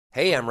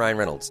Hey, I'm Ryan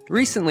Reynolds.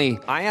 Recently,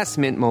 I asked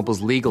Mint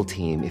Mobile's legal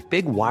team if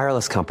big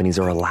wireless companies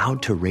are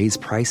allowed to raise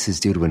prices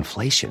due to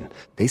inflation.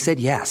 They said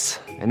yes.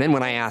 And then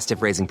when I asked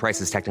if raising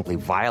prices technically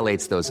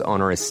violates those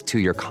onerous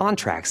two-year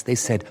contracts, they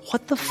said,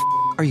 "What the f***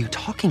 are you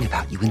talking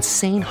about, you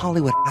insane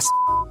Hollywood ass?"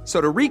 So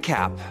to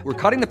recap, we're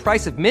cutting the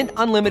price of Mint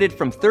Unlimited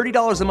from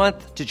 $30 a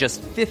month to just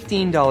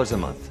 $15 a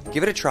month.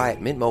 Give it a try at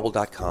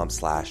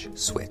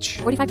mintmobile.com/switch.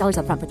 $45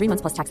 up front for 3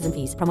 months plus taxes and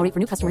fees. Promo rate for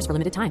new customers for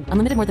limited time.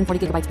 Unlimited more than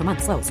 40 gigabytes per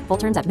month. Slows full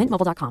terms at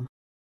mintmobile.com.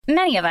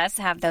 Many of us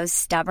have those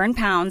stubborn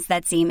pounds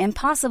that seem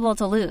impossible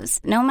to lose,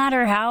 no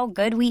matter how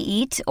good we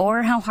eat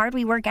or how hard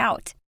we work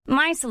out.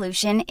 My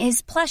solution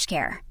is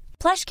PlushCare.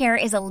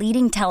 PlushCare is a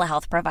leading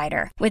telehealth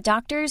provider with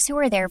doctors who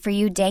are there for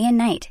you day and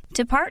night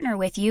to partner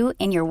with you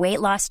in your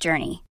weight loss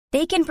journey.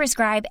 They can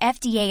prescribe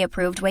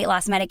FDA-approved weight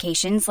loss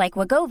medications like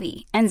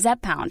Wegovy and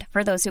Zepbound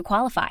for those who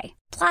qualify.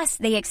 Plus,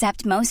 they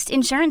accept most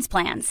insurance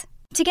plans.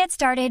 To get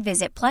started,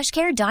 visit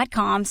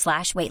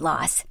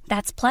plushcare.com/weightloss.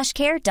 That's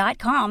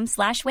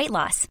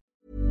plushcare.com/weightloss.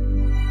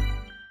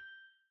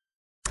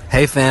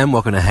 Hey fam,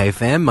 welcome to Hey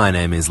Fam. My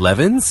name is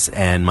Levins,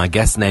 and my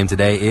guest name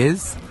today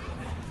is...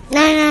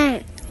 No.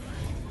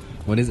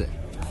 What is it?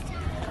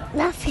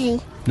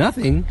 Nothing.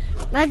 Nothing?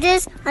 I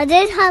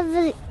did have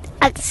an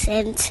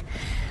accent.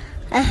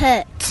 I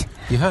hurt.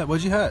 You hurt?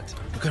 What'd you hurt?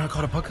 We're going to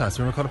record a podcast.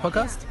 You want to record a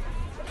podcast?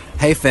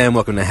 Hey fam,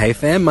 welcome to Hey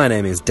Fam. My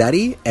name is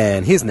Daddy,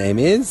 and his name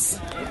is...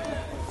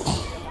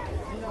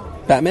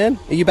 Batman?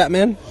 Are you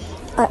Batman?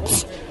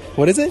 Archie.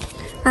 What is it?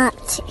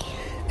 Archie.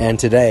 And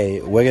today,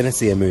 we're going to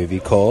see a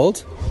movie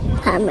called...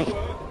 Batman.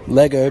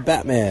 Lego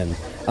Batman.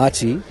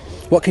 Archie,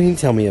 what can you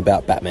tell me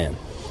about Batman?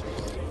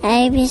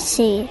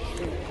 ABC.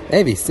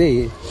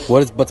 ABC?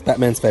 What's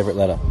Batman's favourite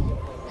letter?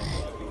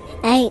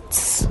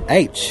 H.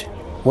 H.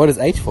 What is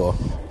H for?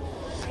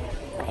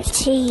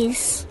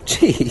 Cheese.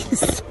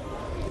 Cheese?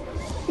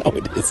 No,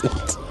 it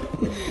isn't.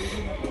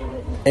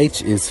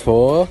 H is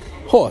for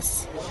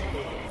horse.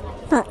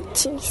 Not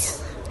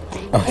cheese.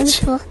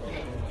 Oh,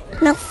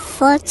 Not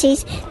for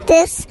cheese.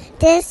 This,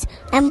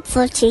 M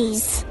for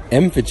cheese.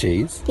 M for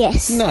cheese?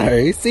 Yes.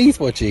 No, C's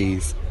for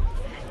cheese.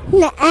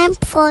 No, M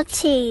for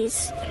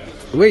cheese.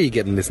 Where are you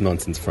getting this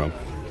nonsense from?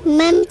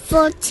 M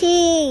for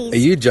cheese. Are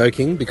you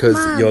joking because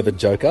Mom. you're the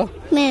Joker?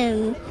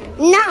 Mem.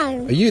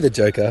 No. Are you the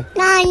Joker?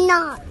 No, I'm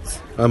not.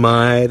 Am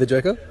I the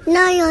Joker?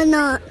 No, you're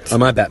not.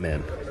 Am I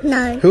Batman?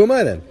 No. Who am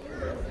I then?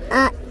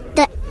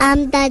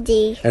 I'm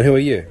Daddy. And who are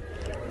you?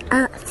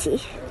 Archie.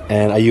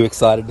 And are you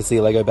excited to see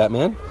Lego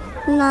Batman?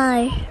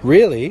 No.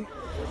 Really?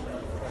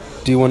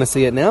 Do you want to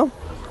see it now?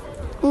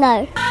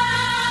 No.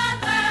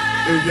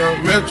 If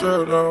Young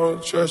Metro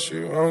don't trust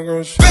you, I'm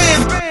gonna shoot.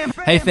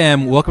 Hey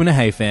fam, welcome to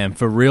Hey Fam,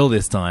 for real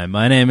this time.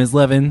 My name is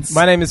Levins.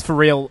 My name is for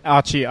real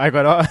Archie.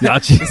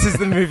 Archie. This is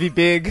the movie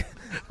Big.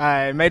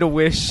 I made a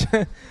wish,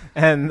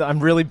 and I'm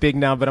really big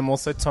now, but I'm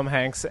also Tom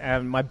Hanks,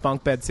 and my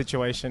bunk bed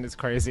situation is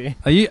crazy.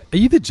 Are you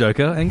the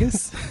Joker,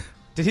 Angus?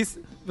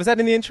 Was that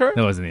in the intro?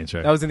 That was in the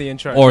intro. That was in the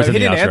intro. Or no, he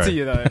didn't outro. answer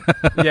you though.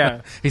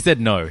 Yeah. He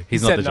said no.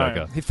 He's not the no.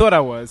 Joker. He thought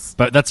I was.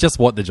 But that's just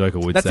what the Joker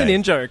would That's say. an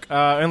in-joke.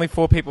 Only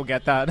 4 people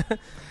get that.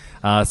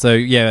 So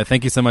yeah,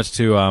 thank you so much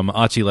to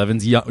Archie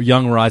Levins,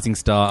 young rising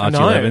star Archie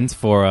Levins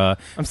for...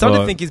 I'm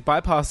starting to think he's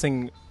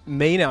bypassing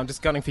me now. I'm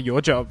just gunning for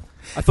your job.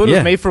 I thought it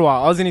was me for a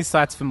while. I was in his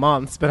sights for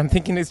months, but I'm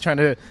thinking he's trying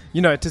to,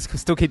 just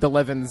still keep the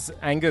Levins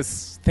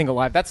Angus thing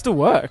alive. That still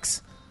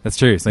works. That's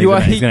true. So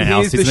he's going to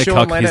oust. He's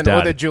going to cuck his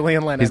dad. Or the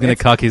Julian Lennon. He's going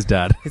to cuck his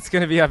dad. It's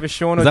going to be either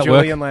Sean Does or that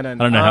Julian work? Lennon.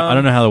 I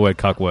don't know how the word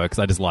cuck works.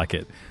 I just like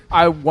it.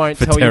 I won't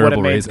For tell you what it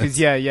terrible means reasons.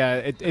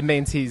 because it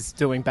means he's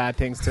doing bad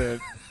things to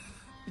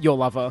your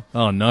lover.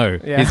 Oh no,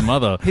 Yeah. his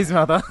mother. His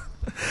mother.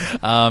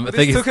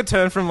 This took a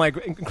turn from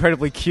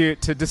incredibly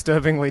cute to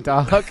disturbingly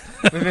dark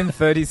within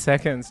 30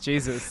 seconds.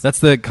 Jesus. That's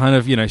the kind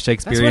of Shakespearean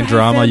That's what Hey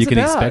drama Fam's you can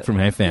about. expect from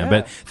Hey Fam. Yeah.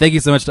 But thank you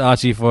so much to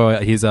Archie for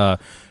his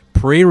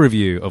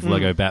pre-review of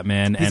Lego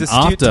Batman, His and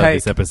astute after take.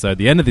 this episode,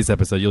 the end of this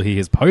episode, you'll hear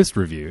his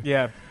post-review.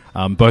 Yeah.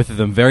 Both of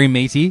them very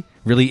meaty,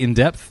 really in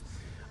depth,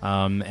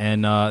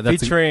 and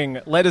that's Featuring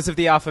letters of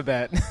the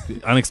alphabet.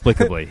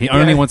 inexplicably. He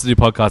only wants to do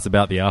podcasts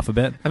about the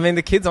alphabet. I mean,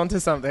 the kid's onto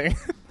something.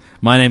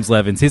 My name's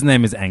Levins. His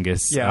name is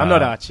Angus. Yeah, I'm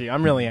not Archie.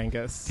 I'm really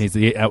Angus. He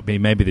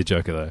may be the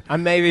Joker though. I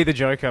may be the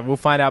Joker. We'll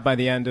find out by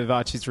the end of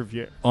Archie's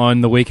review.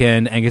 On the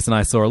weekend, Angus and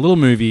I saw a little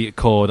movie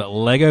called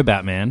Lego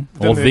Batman,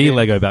 The or movie. the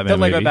Lego Batman The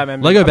movie. Lego Batman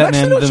movie. Lego I'm Batman,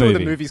 actually not the sure movie. what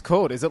the movie's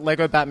called. Is it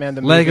Lego Batman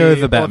the movie? Lego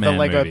the or Batman the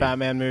Lego movie.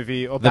 Batman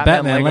movie? Or The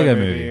Batman Lego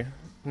movie.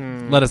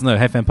 Let us know.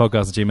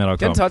 HeyFanPodcast@gmail.com.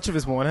 Get in touch with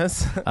us,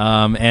 warners.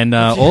 And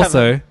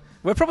also...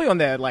 We're probably on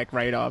their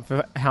radar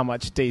for how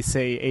much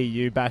DC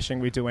EU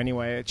bashing we do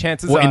anyway.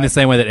 Chances Well, are in the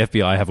same way that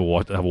FBI have a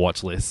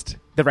watch list.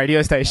 the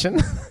radio station.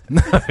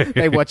 No.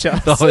 They watch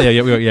us. Oh,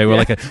 yeah,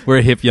 we're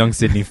a hip young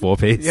Sydney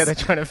four-piece. Yeah, they're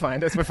trying to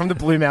find us. We're from the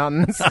Blue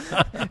Mountains,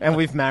 and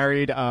we've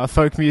married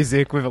folk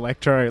music with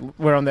electro.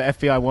 We're on the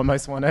FBI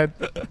Most Wanted.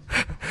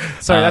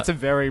 Sorry, that's a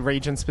very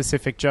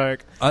region-specific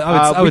joke.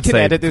 I we would can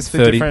say edit this for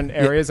 30 different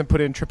areas and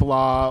put in triple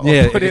R,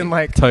 or put in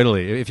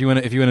totally. If you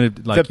want to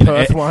the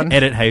Perth one.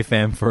 edit Hey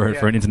Fam for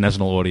an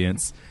international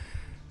audience.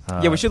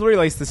 Yeah, we should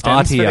release the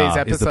stems for these RTR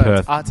episodes. is the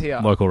Perth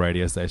RTR. local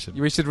radio station.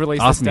 We should release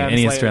Ask the me stems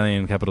any later.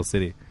 Australian capital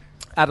city.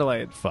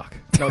 Adelaide. Fuck.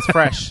 No, it's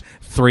Fresh.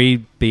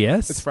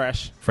 3BS? It's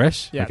Fresh.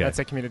 Fresh? Yeah, Okay. that's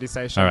a community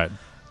station. All right.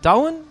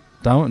 Darwin?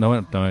 Darwin?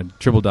 No.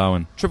 Triple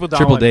Darwin. Triple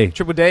Darwin. Triple D.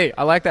 Triple D.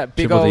 I like that.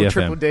 Big Triple old DFM.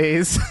 triple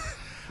Ds.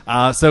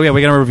 So yeah,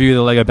 we're going to review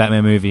the Lego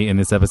Batman movie in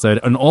this episode,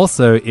 and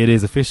also it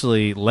is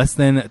officially less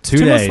than 2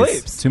 days. More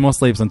sleeps. 2 more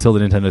sleeps until the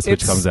Nintendo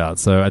Switch comes out.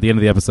 So at the end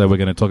of the episode, we're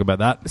going to talk about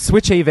that.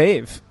 Switch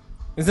Eve,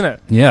 isn't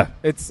it? Yeah.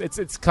 It's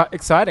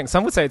exciting.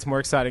 Some would say it's more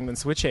exciting than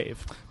Switch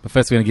Eve. But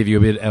first, we're going to give you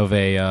a bit of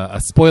a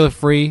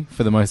spoiler-free,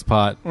 for the most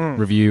part,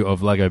 review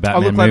of Lego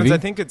Batman look, movie. Levins, I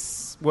think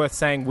it's worth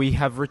saying we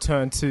have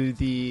returned to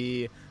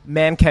the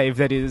man cave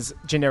that is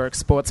generic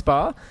sports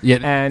bar.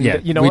 And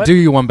you know we what? do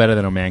you one better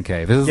than a man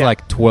cave. This is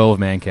like 12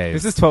 man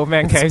caves. This is 12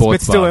 man It's a caves, but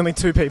sports still bar. only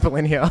 2 people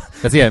in here.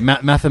 That's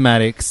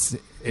mathematics.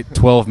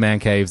 12 man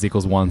caves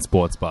equals 1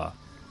 sports bar.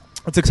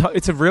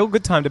 It's a real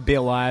good time to be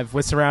alive.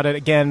 We're surrounded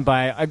again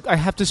by, I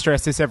have to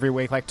stress this every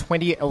week, like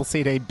 20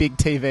 LCD big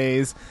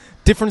TVs,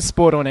 different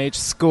sport on each,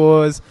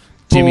 scores,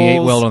 Jimmy Eat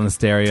balls, World on the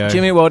stereo.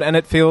 Jimmy Eat World, and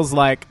it feels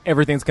like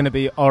everything's going to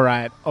be all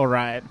right.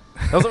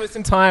 That was always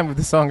in time with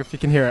the song, if you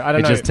can hear it. I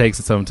don't know. It just takes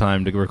some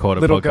time to record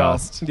a Little girl.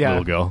 podcast. Yeah.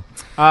 Little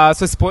girl.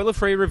 So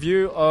spoiler-free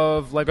review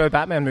of Lego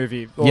Batman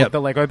movie, or the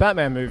Lego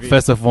Batman movie.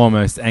 First and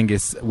foremost,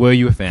 Angus, were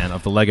you a fan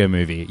of the Lego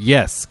movie?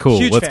 Yes. Cool.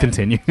 Huge Let's fan.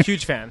 continue.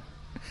 Huge fan.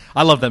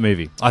 I love that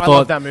movie. I thought,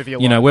 love that movie a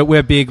lot. You know,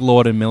 we're big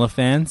Lord and Miller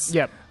fans.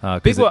 Yep.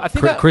 Big Lord. I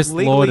think that Chris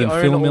legally Lord and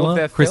own Phil all of Miller.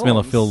 their Chris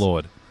Miller, films. Phil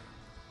Lord.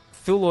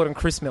 Phil Lord and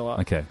Chris Miller.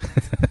 Okay.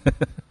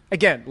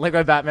 Again,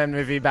 Lego Batman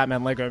movie,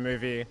 Batman Lego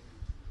movie.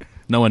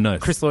 No one knows.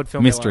 Chris Lord, Phil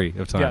Mystery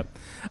Miller. of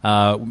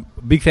time.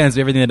 Big fans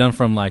of everything they've done,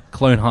 from like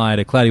Clone High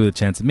to Cloudy with a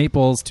Chance of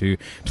Meatballs to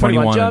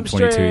 21 and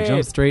 22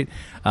 Jump Street.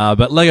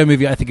 But Lego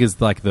movie, I think,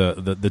 is like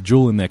the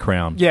jewel in their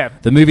crown. Yeah.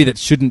 The movie that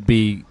shouldn't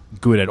be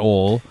good at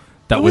all.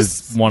 That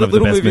was one of the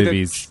best movie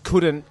movies. That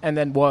couldn't and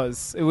then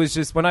was. It was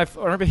just I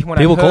remember when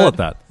People I heard, call it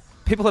that.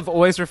 People have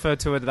always referred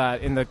to it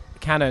that in the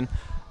canon.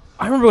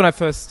 I remember when I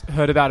first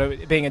heard about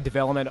it being a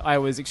development, I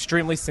was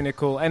extremely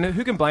cynical, and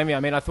who can blame me? I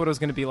mean, I thought it was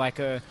going to be like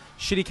a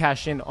shitty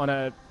cash in on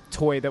a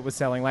toy that was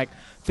selling. Like,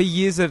 for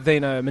years there've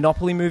been a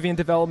Monopoly movie in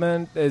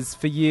development.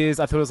 For years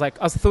I thought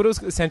it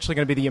was essentially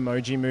going to be the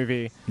Emoji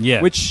movie.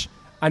 Yeah. Which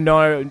I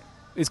know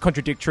is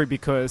contradictory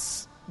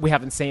because we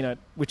haven't seen it,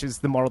 which is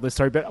the moral of the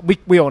story. But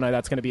we all know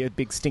that's going to be a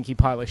big stinky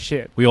pile of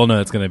shit. We all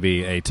know it's going to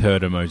be a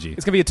turd emoji.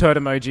 It's going to be a turd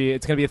emoji.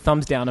 It's going to be a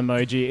thumbs down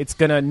emoji. It's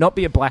going to not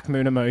be a black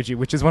moon emoji,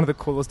 which is one of the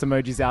coolest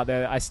emojis out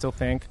there, I still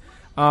think.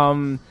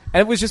 And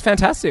it was just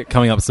fantastic.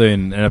 Coming up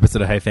soon, an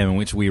episode of Hey Fam in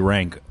which we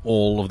rank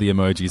all of the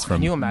emojis from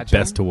Can you imagine?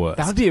 best to worst.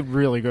 That would be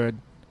really good.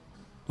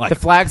 Like, the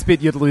flags bit,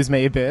 you'd lose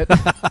me a bit.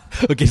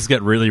 we just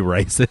get really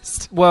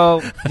racist.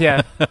 Well,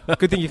 yeah.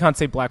 Good thing you can't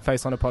see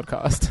blackface on a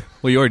podcast.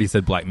 Well, you already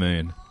said Black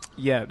Moon.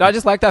 Yeah, I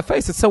just like that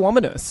face. It's so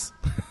ominous.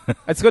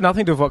 It's got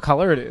nothing to do with what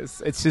color it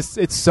is.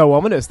 It's so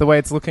ominous. The way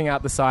it's looking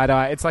out the side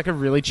eye. It's like a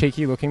really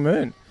cheeky looking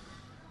moon.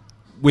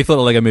 We thought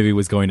the Lego movie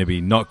was going to be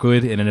not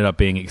good. It ended up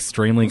being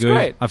extremely good.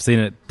 Great. I've seen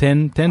it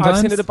 10 times. I've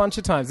seen it a bunch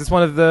of times. It's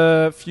one of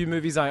the few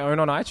movies I own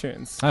on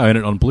iTunes. I own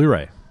it on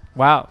Blu-ray.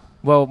 Wow.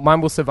 Well,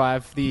 mine will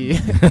survive the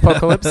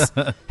apocalypse.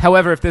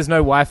 However, if there's no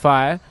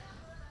Wi-Fi,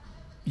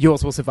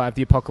 yours will survive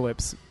the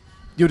apocalypse.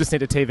 You'll just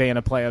need a TV and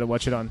a player to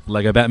watch it on.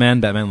 Lego Batman,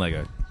 Batman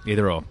Lego.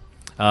 Either or.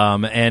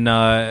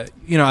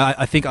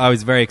 I think I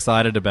was very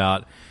excited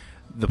about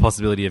the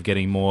possibility of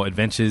getting more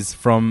adventures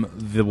from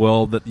the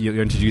world that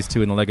you're introduced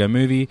to in the Lego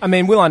movie. I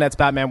mean, Will Arnett's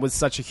Batman was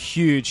such a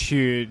huge,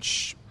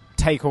 huge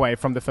takeaway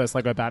from the first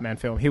Lego Batman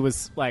film. He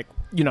was like,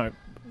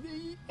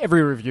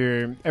 every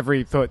review,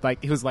 every thought,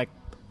 like, he was like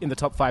in the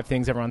top 5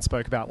 things everyone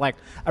spoke about. Like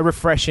a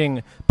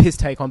refreshing piss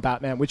take on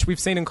Batman, which we've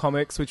seen in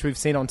comics, which we've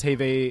seen on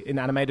TV, in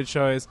animated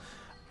shows.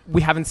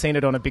 We haven't seen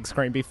it on a big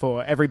screen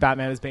before. Every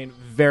Batman has been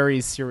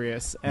very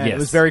serious. And It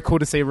was very cool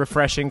to see a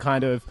refreshing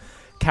kind of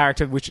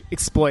character which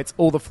exploits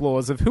all the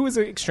flaws of who is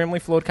an extremely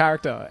flawed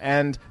character.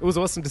 And it was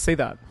awesome to see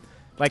that.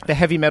 Like the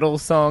heavy metal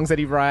songs that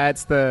he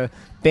writes, the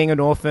being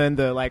an orphan,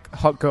 the like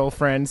hot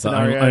girlfriend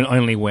scenario.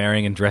 Only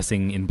wearing and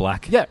dressing in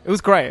black. Yeah, it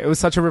was great. It was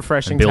such a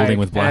refreshing and building take.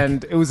 with black.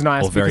 And it was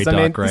nice or very because,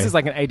 dark gray. this is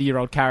like an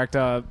 80-year-old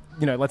character.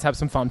 Let's have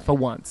some fun for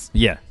once.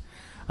 Yeah.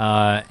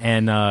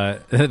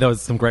 There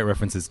was some great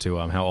references to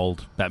how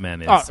old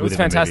Batman is. Oh, it was within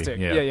the fantastic.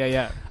 movie.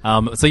 Yeah.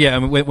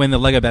 When the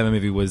Lego Batman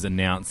movie was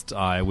announced,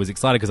 I was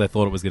excited because I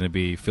thought it was going to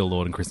be Phil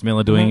Lord and Chris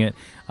Miller doing it.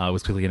 It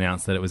was quickly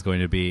announced that it was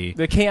going to be...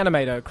 The key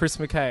animator, Chris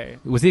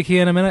McKay. Was he a key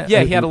animator?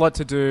 Yeah, he had a lot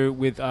to do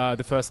with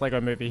the first Lego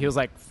movie. He was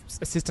like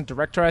assistant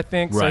director, I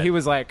think. Right. So he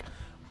was like...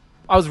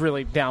 I was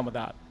really down with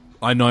that.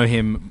 I know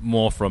him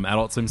more from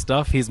Adult Swim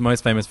stuff. He's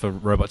most famous for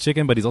Robot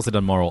Chicken, but he's also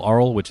done Moral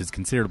Oral, which is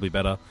considerably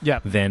better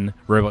than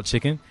Robot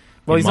Chicken.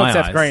 Well, he's not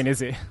Seth Green, is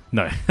he?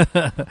 No. He's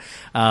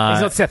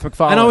not Seth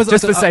MacFarlane,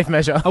 just for safe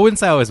measure. I wouldn't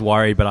say I was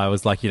worried, but I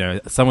was like,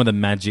 some of the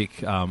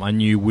magic I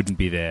knew wouldn't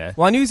be there.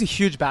 Well, I knew he's a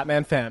huge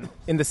Batman fan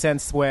in the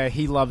sense where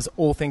he loves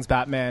all things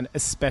Batman,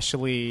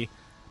 especially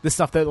the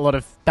stuff that a lot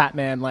of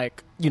Batman,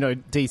 like,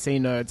 DC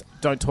nerds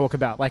don't talk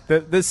about, like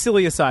the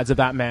sillier sides of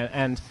Batman.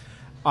 And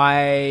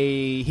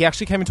he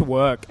actually came into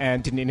work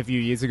and did an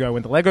interview years ago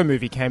when the Lego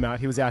movie came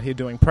out. He was out here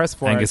doing press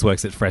for Angus it.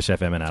 works at Fresh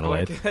FM in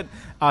Adelaide.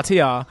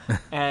 RTR.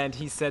 And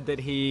he said that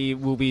he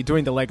will be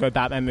doing the Lego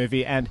Batman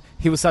movie, and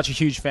he was such a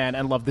huge fan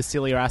and loved the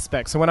sillier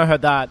aspects. So when I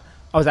heard that,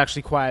 I was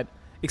actually quite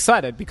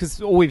excited,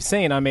 because all we've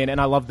seen, and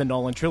I love the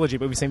Nolan trilogy,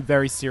 but we've seen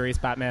very serious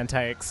Batman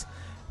takes.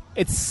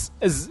 It's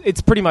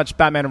pretty much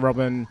Batman and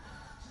Robin.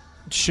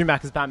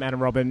 Schumacher's Batman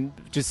and Robin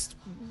just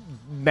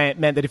meant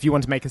that if you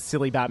wanted to make a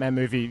silly Batman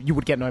movie, you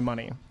would get no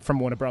money from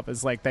Warner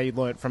Brothers. Like, they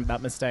learned from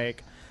that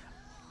mistake.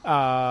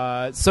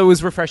 So it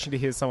was refreshing to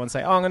hear someone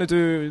say, I'm going to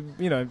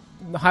do,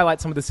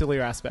 highlight some of the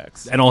sillier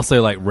aspects. And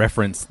also, like,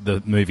 reference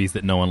the movies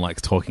that no one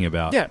likes talking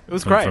about. Yeah, it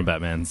was great. From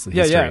Batman's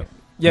history.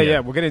 Yeah,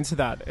 we'll get into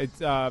that.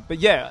 But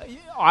yeah,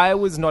 I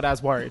was not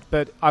as worried,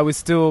 but I was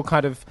still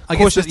kind of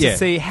cautious to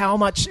see how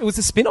much... It was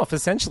a spin-off,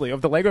 essentially,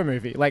 of the Lego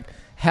movie. Like,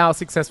 how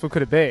successful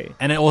could it be?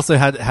 And it also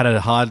had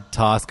a hard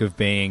task of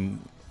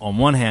being... on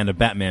one hand, a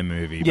Batman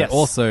movie, but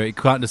also you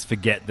can't just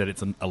forget that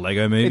it's a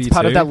Lego movie. It's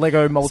part of that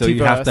Lego multiverse. So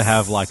you have to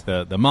have like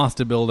the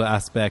master builder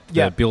aspect,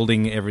 the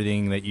building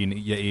everything that you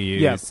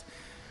use.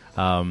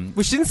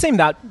 Which didn't seem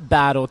that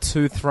bad or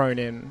too thrown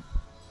in.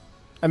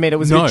 I mean, it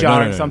was a bit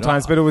jarring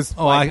sometimes, but it was.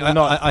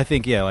 I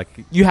think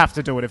you have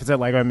to do it if it's a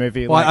Lego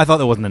movie. Well, I thought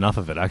there wasn't enough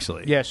of it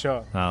actually. Yeah,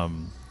 sure.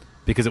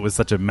 Because it was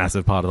such a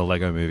massive part of the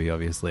Lego movie,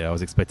 obviously. I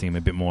was expecting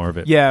a bit more of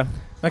it. Yeah.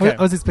 Okay.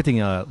 I was expecting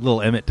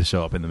little Emmett to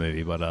show up in the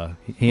movie, but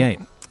he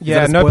ain't.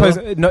 Yeah,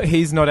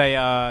 he's not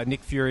a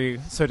Nick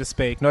Fury, so to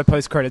speak. No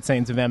post-credit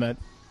scenes of Emmett.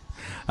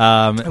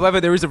 However,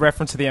 there is a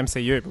reference to the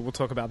MCU, but we'll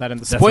talk about that in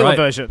the spoiler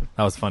version.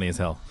 That was funny as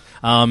hell.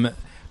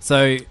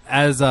 So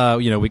as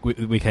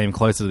we came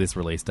closer to this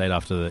release date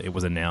after it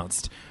was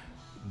announced,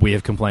 we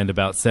have complained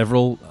about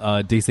several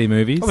DC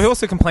movies. We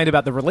also complained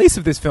about the release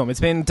of this film.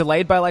 It's been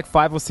delayed by like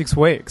 5 or 6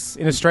 weeks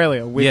in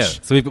Australia, which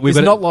is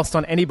not lost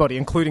on anybody,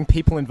 including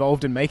people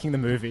involved in making the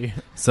movie.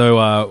 So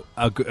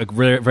a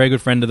very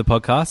good friend of the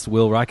podcast,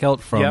 Will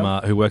Reichelt,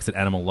 who works at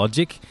Animal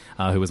Logic,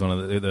 who was one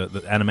of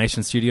the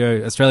animation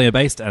studio,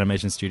 Australia-based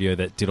animation studio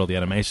that did all the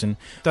animation.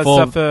 Does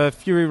stuff for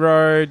Fury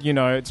Road,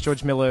 it's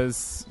George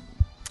Miller's...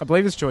 I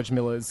believe it's George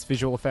Miller's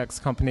visual effects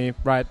company,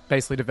 right?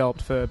 Basically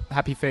developed for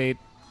Happy Feet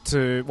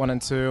 1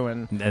 and 2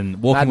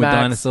 and Walking with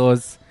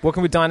Dinosaurs.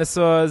 Walking with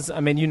Dinosaurs.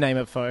 I mean, you name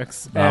it,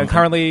 folks. And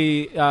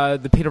currently,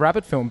 the Peter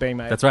Rabbit film being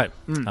made. That's right.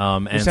 Which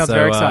sounds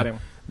very exciting.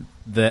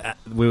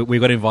 We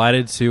got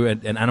invited to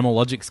an Animal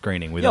Logic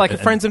screening with a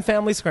friends and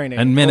family screening.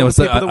 And man, there was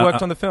people that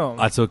worked on the film.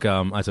 I took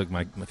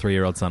my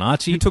 3-year-old son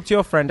Archie. You took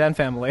your friend and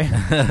family,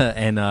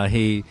 and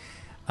he.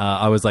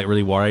 I was like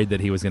really worried that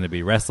he was going to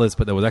be restless,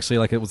 but there was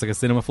actually it was like a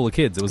cinema full of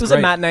kids. It was great. A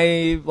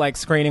matinee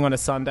screening on a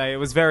Sunday. It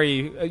was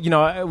very,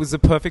 it was the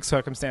perfect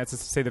circumstances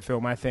to see the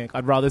film. I think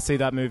I'd rather see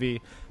that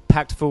movie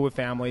packed full with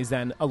families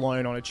than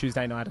alone on a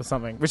Tuesday night or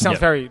something, which sounds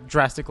very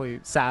drastically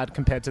sad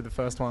compared to the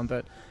first one,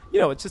 but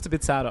it's just a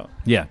bit sadder.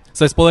 Yeah.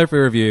 So spoiler free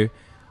review.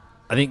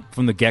 I think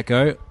from the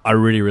get-go, I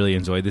really, really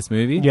enjoyed this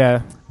movie.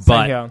 Yeah,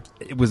 but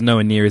it was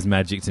nowhere near as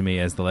magic to me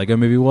as the Lego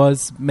movie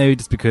was. Maybe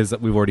just because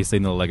we've already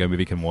seen the Lego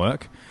movie can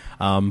work.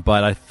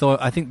 But I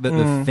think that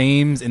the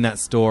themes in that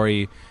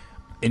story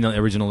in the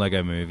original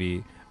Lego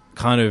movie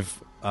kind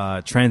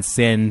of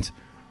transcend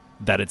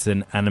that it's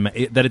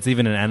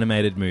even an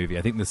animated movie.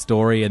 I think the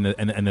story and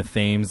the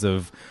themes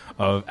of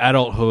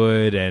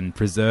adulthood and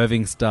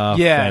preserving stuff.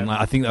 Yeah, and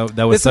I think that was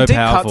There's so some deep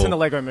powerful. cuts in the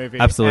Lego movie,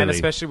 absolutely, and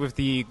especially with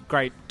the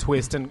great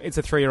twist. And it's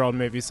a 3-year-old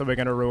movie, so we're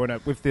going to ruin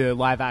it with the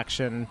live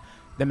action.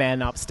 The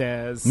Man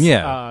Upstairs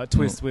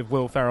twist with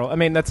Will Ferrell. I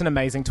mean, that's an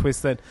amazing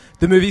twist that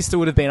the movie still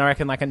would have been, I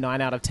reckon, like a 9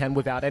 out of 10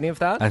 without any of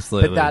that.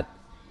 Absolutely. But that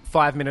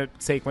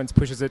 5-minute sequence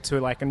pushes it to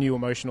like a new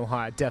emotional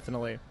high,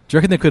 definitely. Do you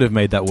reckon they could have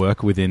made that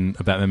work within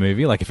a Batman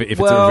movie? Like if it's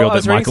revealed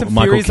that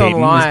Michael Keaton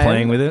was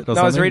playing with it or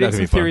something? I was reading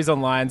some theories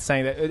online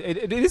saying that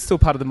it is still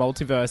part of the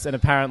multiverse, and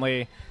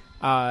apparently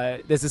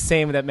there's a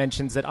scene that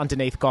mentions that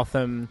underneath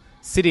Gotham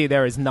City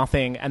there is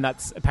nothing, and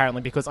that's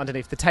apparently because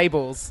underneath the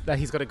tables that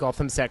he's got a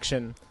Gotham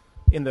section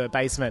in the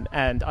basement,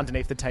 and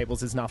underneath the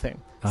tables is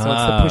nothing. So it's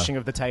the pushing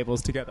of the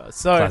tables together.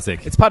 So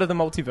classic. It's part of the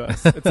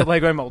multiverse. It's a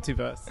Lego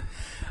multiverse.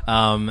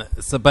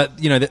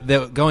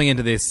 But going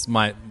into this,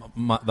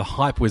 the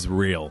hype was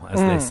real, as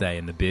they say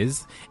in the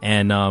biz,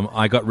 and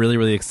I got really,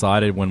 really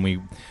excited when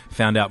we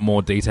found out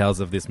more details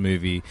of this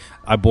movie.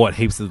 I bought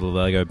heaps of the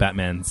Lego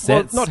Batman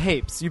sets. Well, not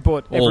heaps. You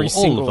bought every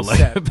single all of the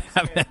set. Lego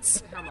Batman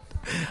sets.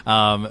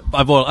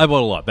 I bought a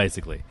lot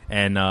basically,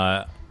 and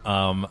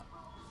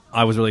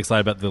I was really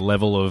excited about the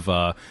level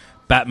of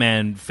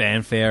Batman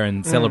fanfare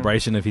and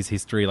celebration of his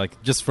history.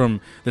 Like, just from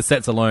the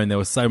sets alone, there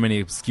were so many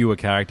obscure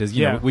characters.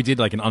 You know, we did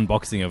like an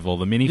unboxing of all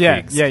the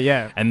minifigs.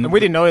 Yeah. And we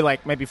didn't know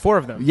like maybe 4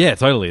 of them. Yeah,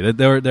 totally.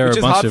 There are a bunch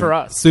hard of for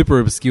us. super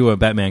obscure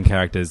Batman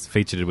characters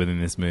featured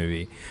within this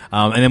movie.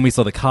 And then we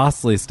saw the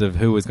cast list of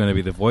who was going to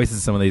be the voices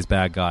of some of these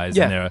bad guys.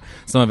 Yeah. And there are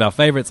some of our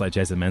favorites like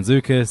Jason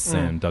Mantzoukas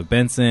and Doug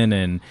Benson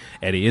and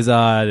Eddie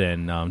Izzard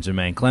and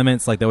Jermaine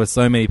Clements. Like, there were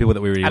so many people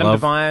that we really Adam love.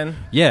 Devine.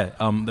 Yeah,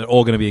 they're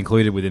all going to be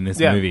included within this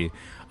movie.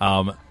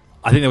 I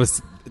think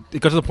it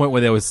got to the point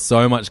where there was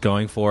so much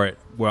going for it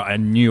where I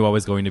knew I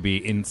was going to be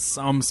in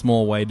some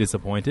small way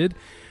disappointed.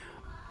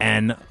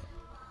 And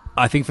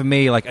I think for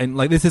me, like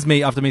this is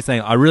me after me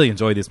saying I really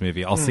enjoyed this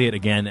movie. I'll see it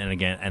again and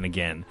again and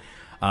again.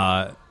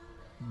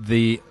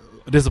 The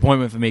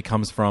disappointment for me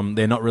comes from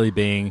there not really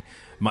being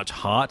much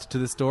heart to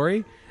the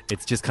story.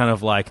 It's just kind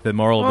of like the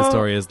moral of the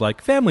story is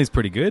like family's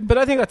pretty good. But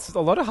I think that's a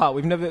lot of heart.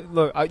 We've never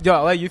look.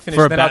 I'll let you finish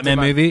For a then I'll do Batman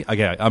mine. movie.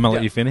 Okay, I'm gonna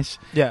let you finish.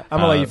 Yeah, I'm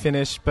gonna let you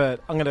finish,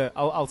 but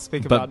I'll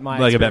speak But about my.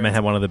 Lego experience. Batman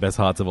had one of the best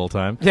hearts of all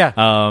time. Yeah.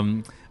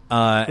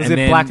 Was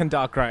it black and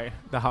dark grey?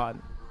 The heart.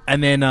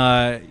 And then,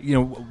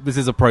 this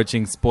is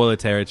approaching spoiler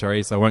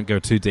territory, so I won't go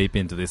too deep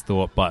into this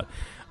thought, but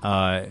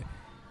a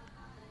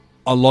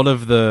lot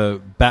of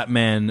the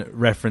Batman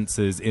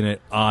references in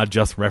it are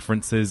just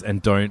references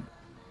and don't,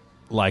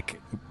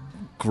 like,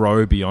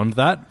 grow beyond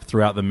that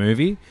throughout the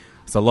movie.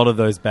 So a lot of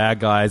those bad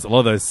guys, a lot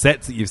of those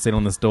sets that you've seen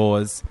on the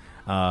stores,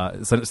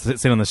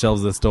 seen on the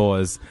shelves of the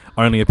stores,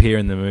 only appear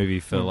in the movie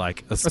for,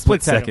 like, a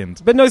split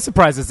second. But no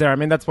surprises there. I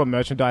mean, that's what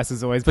merchandise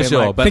has always been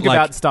sure, like. but Think like-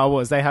 about Star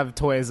Wars. They have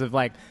toys of,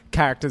 like,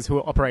 characters who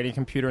are operating a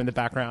computer in the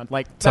background.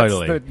 Like, that's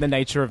Totally. the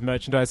nature of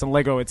merchandise. And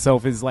Lego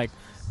itself is, like,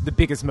 the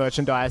biggest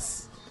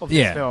merchandise of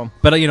this film.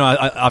 But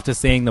after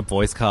seeing the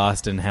voice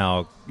cast and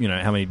how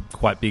many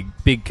quite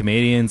big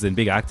comedians and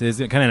big actors,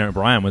 Conan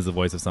O'Brien was the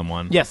voice of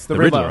someone. Yes, the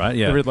Riddler, right?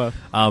 Yeah, the Riddler.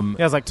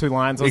 He has like 2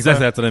 lines.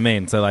 Exactly, that's what I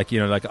mean. So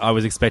I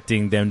was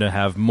expecting them to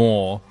have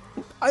more.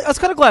 I was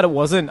kind of glad it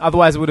wasn't.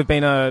 Otherwise, it would have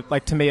been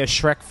to me a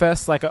Shrek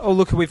fest. Like, oh,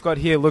 look who we've got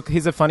here. Look,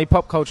 here's a funny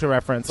pop culture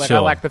reference. Like, Sure.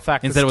 I like the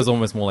fact Instead, it was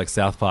almost more like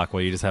South Park,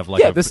 where you just have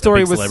like the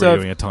story a big was celebrity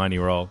served- doing a tiny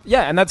role.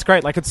 Yeah, and that's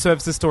great. Like, it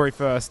serves the story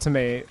first to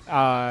me,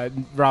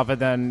 rather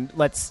than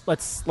let's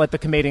let the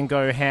comedian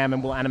go ham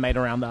and we'll animate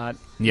around that.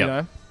 Yep. You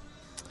know?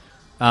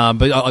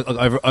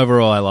 But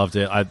overall, I loved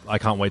it. I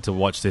can't wait to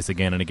watch this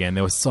again and again.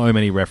 There were so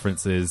many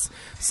references,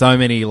 so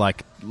many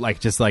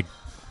just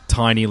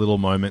tiny little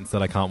moments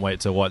that I can't wait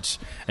to watch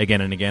again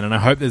and again. And I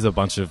hope there's a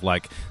bunch of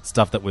like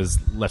stuff that was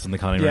left on the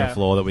cutting room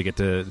floor that we get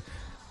to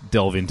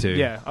delve into.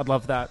 Yeah, I'd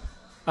love that.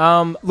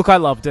 Look, I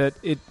loved it.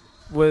 It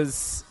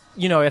was,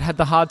 it had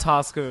the hard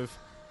task of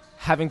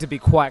having to be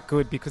quite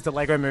good because the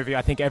Lego movie,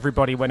 I think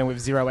everybody went in with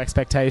zero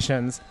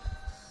expectations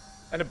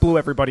and it blew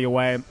everybody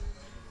away.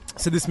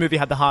 So this movie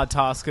had the hard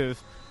task of,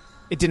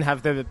 it didn't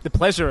have the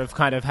pleasure of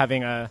kind of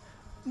having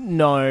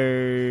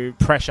no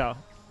pressure,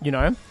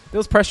 There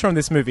was pressure on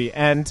this movie,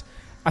 and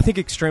I think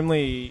in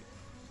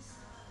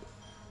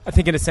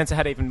a sense it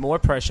had even more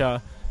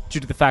pressure due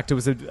to the fact it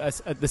was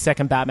the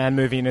second Batman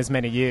movie in as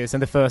many years,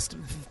 and the first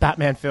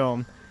Batman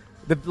film,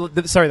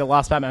 the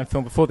last Batman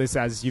film before this,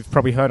 as you've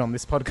probably heard on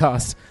this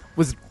podcast,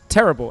 was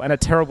terrible, and a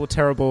terrible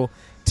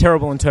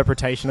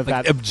interpretation of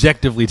that.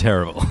 Objectively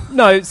terrible.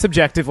 No,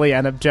 subjectively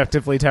and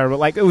objectively terrible.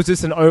 Like, it was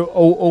just an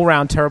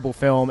all-round terrible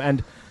film,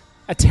 and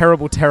a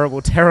terrible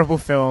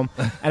film,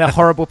 and a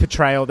horrible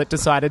portrayal that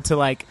decided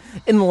to,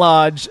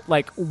 enlarge,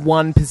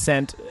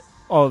 1%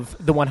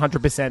 of the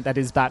 100% that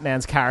is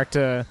Batman's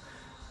character.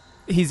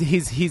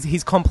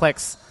 His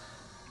complex,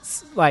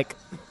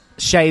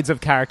 shades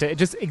of character.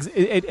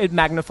 It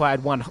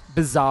magnified one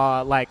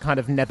bizarre, kind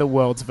of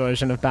Netherworld's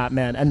version of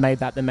Batman and made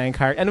that the main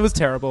character, and it was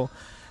terrible.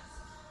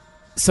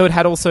 So it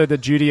had also the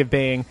duty of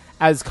being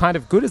as kind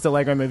of good as the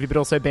Lego movie, but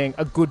also being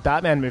a good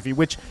Batman movie,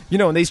 which,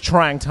 in these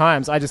trying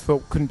times, I just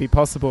thought couldn't be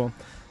possible.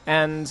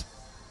 And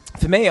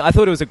for me, I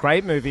thought it was a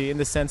great movie in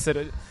the sense that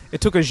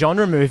it took a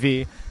genre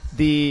movie.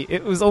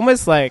 It was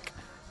almost like,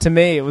 to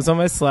me, it was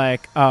almost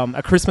like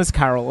a Christmas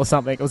Carol or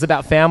something. It was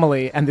about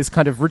family and this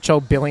kind of rich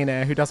old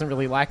billionaire who doesn't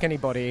really like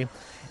anybody,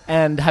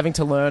 and having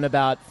to learn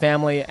about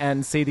family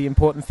and see the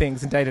important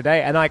things in day to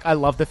day. And I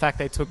love the fact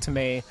they took to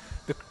me,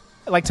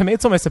 to me,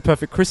 it's almost a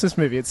perfect Christmas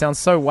movie. It sounds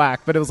so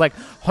whack, but it was like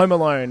Home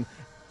Alone.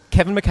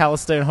 Kevin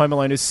McAllister in Home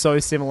Alone is so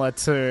similar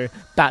to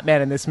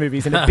Batman in this movie.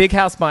 He's in a big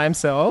house by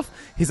himself.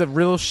 He's a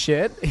real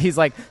shit. He's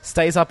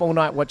stays up all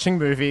night watching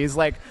movies.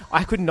 I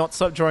could not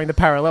stop drawing the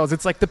parallels.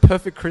 It's the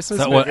perfect Christmas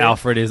movie. Is that what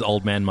Alfred is,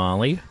 Old Man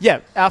Marley? Yeah,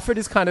 Alfred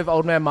is kind of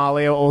Old Man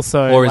Marley, or is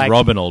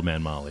Robin Old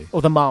Man Marley?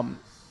 Or the mum.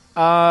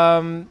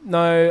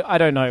 No, I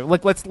don't know.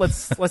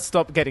 Let's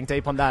stop getting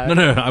deep on that.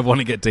 No, I want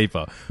to get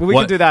deeper. Well, we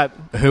can do that.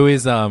 Who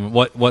is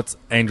what's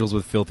Angels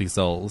with Filthy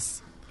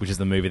Souls, which is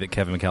the movie that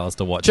Kevin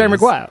McAllister watches? Jerry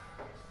Maguire.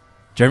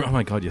 Oh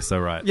my god, you're so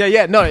right.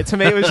 Yeah. No, to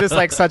me it was just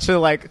such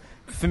a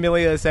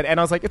familiar set, and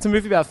I was like, it's a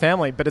movie about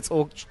family, but it's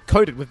all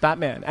coded with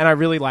Batman, and I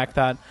really like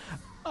that.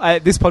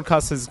 this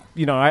podcast is,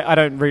 I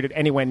don't read it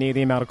anywhere near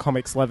the amount of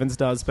comics Levins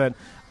does, but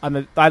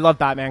I love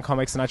Batman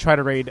comics and I try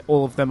to read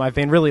all of them. I've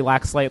been really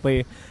lax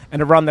lately,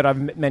 and a run that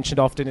I've mentioned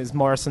often is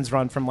Morrison's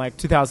run from like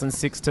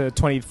 2006 to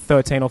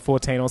 2013 or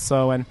 14 or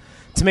so. And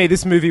to me,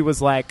 this movie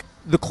was like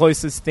the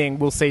closest thing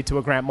we'll see to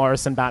a Grant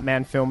Morrison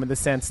Batman film in the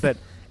sense that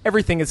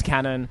everything is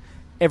canon,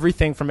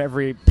 everything from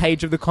every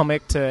page of the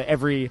comic to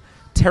every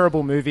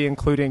terrible movie,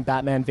 including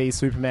Batman v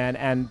Superman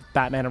and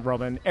Batman and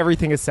Robin.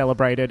 Everything is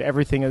celebrated.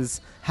 Everything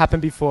has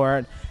happened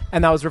before,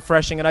 and that was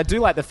refreshing. And I do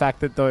like the fact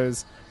that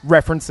those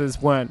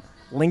references weren't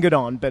lingered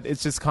on, but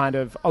it's just kind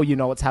of,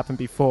 what's happened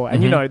before.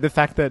 And the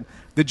fact that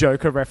the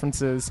Joker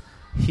references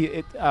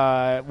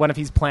one of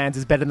his plans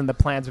is better than the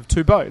plans of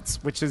two boats,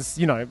 which is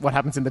what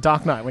happens in The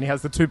Dark Knight when he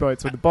has the two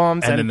boats with the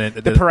bombs and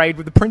the parade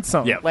with the prince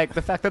on. Yep. Like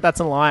the fact that that's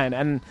a line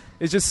and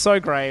it's just so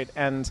great.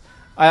 And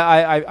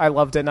I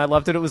loved it, and I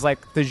loved it. It was like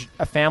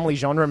a family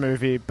genre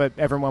movie, but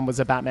everyone was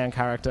a Batman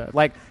character.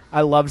 Like,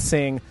 I loved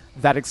seeing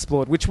that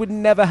explored, which would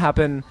never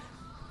happen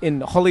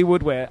in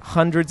Hollywood, where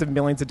hundreds of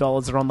millions of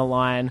dollars are on the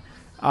line,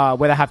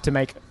 where they have to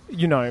make,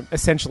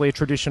 essentially a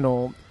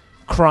traditional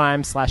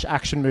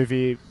crime/action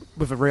movie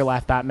with a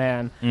real-life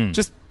Batman,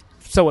 just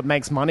so it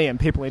makes money and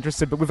people are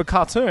interested. But with a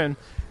cartoon,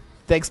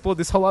 they explored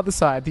this whole other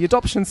side, the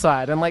adoption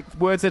side, and like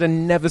words that are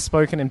never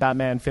spoken in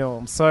Batman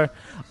films. So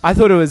I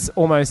thought it was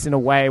almost, in a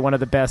way, one of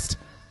the best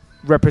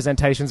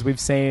representations we've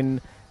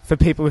seen for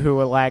people who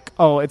are like,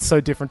 oh, it's so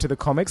different to the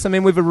comics. I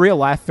mean, with a real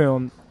life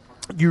film,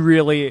 you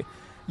really,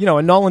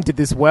 and Nolan did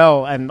this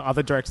well, and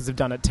other directors have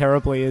done it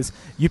terribly, is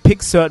you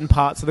pick certain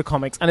parts of the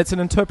comics, and it's an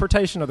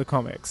interpretation of the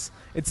comics.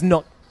 It's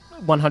not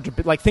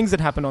 100, like things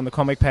that happen on the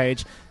comic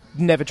page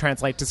never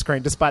translate to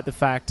screen, despite the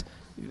fact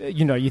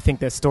you think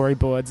they're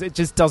storyboards. It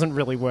just doesn't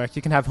really work.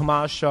 You can have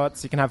homage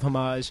shots, you can have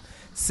homage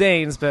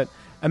scenes, but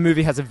a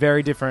movie has a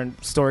very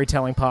different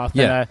storytelling path.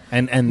 Yeah,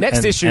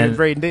 next issue,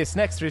 read this.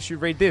 Next issue,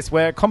 read this.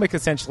 Where a comic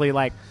essentially,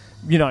 like,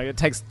 it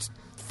takes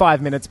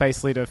 5 minutes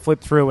basically to flip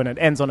through, and it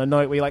ends on a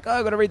note where you're like, oh,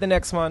 I've got to read the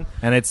next one.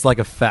 And it's like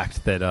a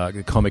fact that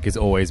a comic is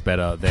always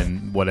better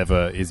than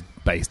whatever is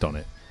based on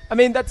it. I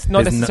mean, that's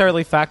not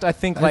necessarily fact. I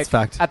think, like,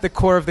 fact. At the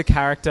core of the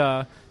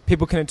character,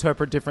 people can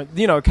interpret different.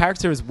 A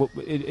character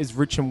is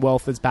rich in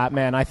wealth as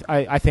Batman.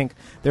 I think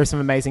there are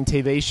some amazing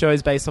TV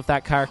shows based off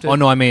that character. Oh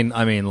no, I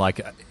mean like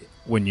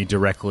when you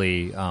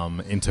directly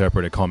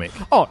interpret a comic.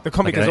 Oh, the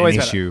comic like is always an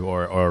better. issue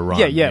or a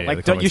run. Yeah.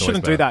 Like, you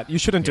shouldn't do that. You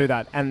shouldn't do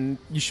that, and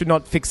you should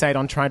not fixate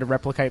on trying to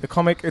replicate the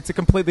comic. It's a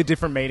completely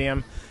different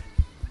medium.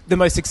 The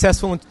most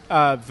successful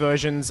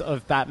versions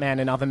of Batman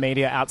in other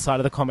media outside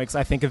of the comics,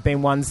 I think, have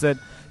been ones that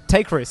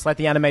take risks, like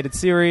the animated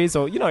series,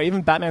 or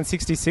even Batman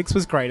 66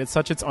 was great. It's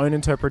such its own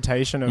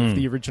interpretation of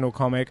the original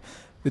comic.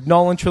 The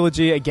Nolan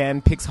trilogy,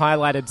 again, picks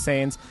highlighted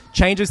scenes,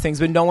 changes things,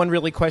 but no one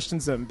really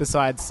questions them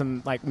besides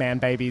some like man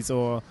babies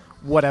or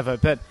whatever.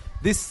 But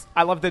this,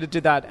 I love that it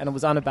did that, and it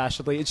was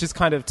unabashedly. It's just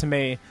kind of, to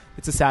me,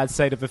 it's a sad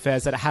state of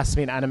affairs that it has to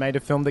be an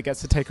animated film that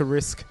gets to take a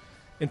risk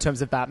in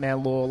terms of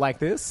Batman lore like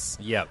this.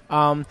 Yep.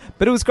 But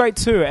it was great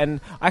too, and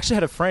I actually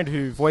had a friend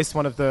who voiced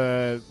one of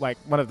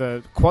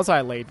the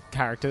quasi-lead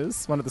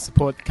characters, one of the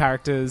support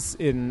characters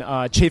in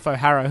Chief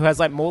O'Hara, who has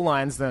like more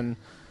lines than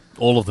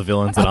all of the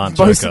villains that aren't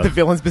most Joker. of the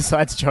villains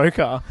besides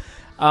Joker.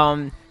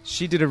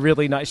 She did a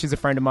really nice... She's a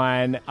friend of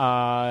mine.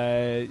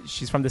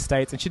 She's from the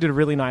States, and she did a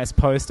really nice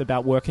post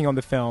about working on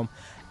the film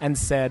and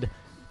said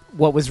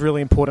what was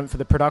really important for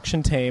the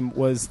production team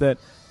was that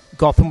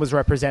Gotham was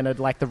represented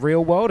like the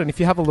real world, and if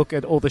you have a look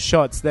at all the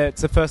shots,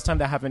 it's the first time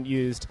they haven't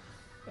used...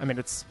 I mean,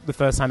 it's the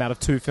first time out of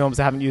 2 films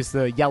they haven't used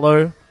the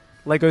yellow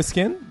Lego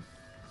skin.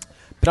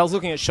 But I was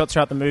looking at shots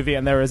throughout the movie,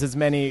 and there is as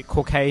many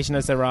Caucasian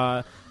as there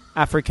are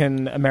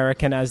African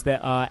American, as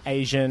there are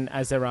Asian,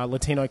 as there are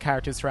Latino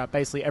characters throughout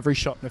basically every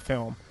shot in the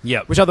film.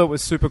 Yep. Which I thought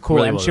was super cool.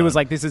 Really And well she was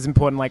done. like, this is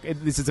important. Like,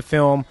 this is a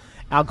film.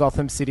 Our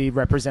Gotham City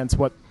represents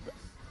what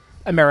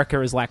America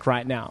is like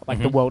right now.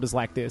 Like, the world is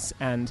like this.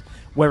 And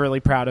we're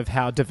really proud of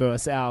how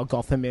diverse our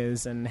Gotham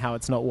is and how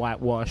it's not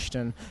whitewashed.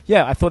 And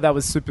yeah, I thought that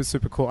was super,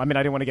 super cool. I mean,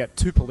 I didn't want to get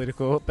too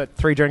political, but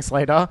 3 drinks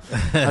later,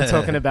 I'm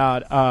talking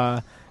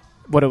about...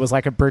 what it was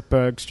like at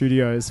Brickberg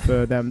Studios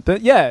for them.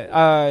 But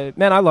yeah,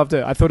 man, I loved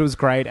it. I thought it was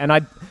great. And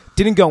I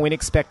didn't go in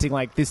expecting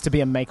like this to be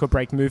a make or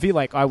break movie.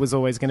 Like, I was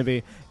always going to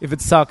be, if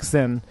it sucks,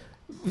 then,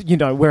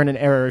 we're in an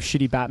era of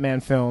shitty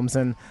Batman films,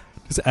 and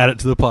Just add it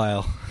to the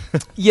pile.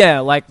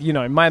 yeah, like,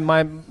 my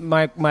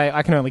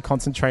I can only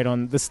concentrate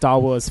on the Star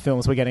Wars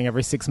films we're getting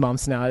every 6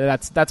 months now.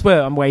 That's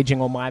where I'm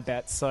waging all my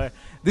bets. So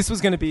this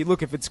was going to be,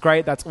 look, if it's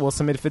great, that's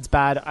awesome. If it's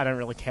bad, I don't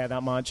really care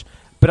that much.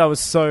 But I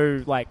was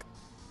so like,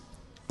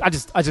 I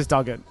just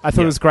dug it. I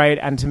thought it was great,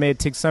 and to me it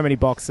ticks so many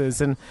boxes,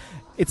 and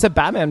it's a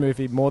Batman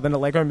movie more than a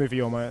Lego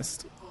movie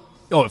almost.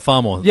 Oh,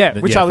 far more. Yeah,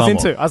 which I was far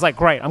into. more. I was like,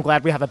 great, I'm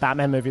glad we have a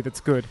Batman movie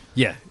that's good.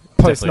 Yeah.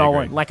 Post definitely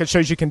Nolan. agree. Like, it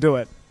shows you can do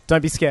it.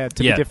 Don't be scared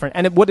to be different.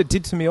 And what it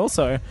did to me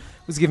also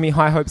was give me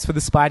high hopes for the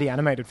Spidey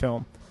animated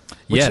film.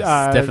 Which Yes,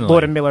 definitely.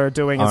 Lord and Miller are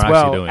doing as Are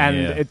well. actually doing, and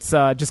yeah. it's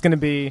just going to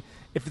be,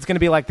 if it's going to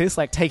be like this,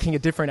 like taking a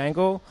different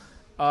angle,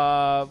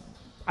 I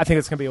think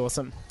it's going to be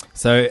awesome.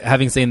 So,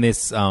 having seen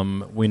this,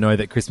 we know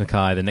that Chris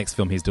Mackay, the next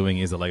film he's doing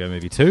is a Lego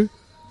Movie 2.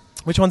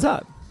 Which one's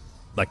that?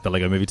 Like the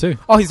Lego Movie 2.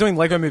 Oh, he's doing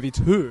Lego Movie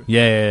 2.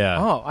 Yeah.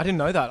 Oh, I didn't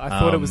know that. I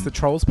thought it was the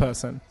Trolls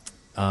person.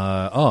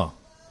 I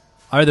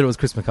read that it was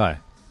Chris Mackay.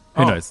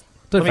 Who knows?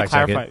 Don't Let me fact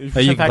check clarify.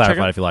 it. You can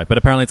clarify it if you like. But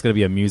apparently it's going to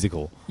be a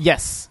musical.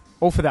 Yes.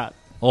 All for that.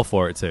 All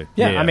for it too.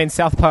 Yeah, I mean,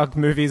 South Park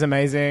movie is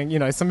amazing. You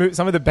know, some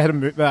of the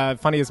better,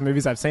 funniest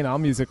movies I've seen are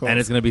musicals. And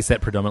it's going to be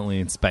set predominantly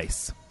in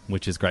space,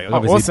 which is great. Oh,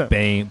 Obviously,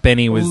 awesome.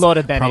 Benny was lot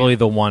of Benny. probably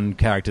the one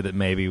character that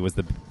maybe was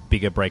the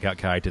bigger breakout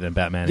character than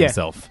Batman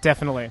himself.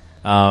 Definitely.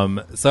 So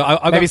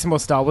I maybe got, some more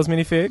Star Wars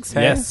minifigs.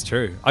 Hey? Yes,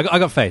 true. I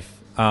got faith.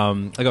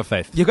 I got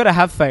faith. You've got to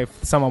have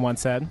faith, someone once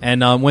said.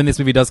 And when this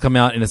movie does come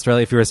out in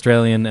Australia, if you're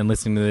Australian and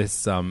listening to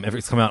this,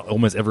 it's come out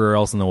almost everywhere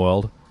else in the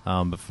world.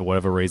 But for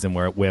whatever reason,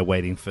 we're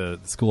waiting for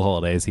the school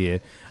holidays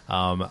here.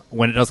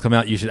 When it does come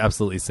out, you should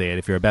absolutely see it.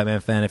 If you're a Batman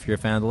fan, if you're a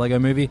fan of the Lego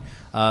Movie,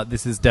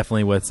 this is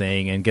definitely worth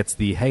seeing and gets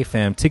the Hey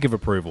Fam tick of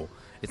approval.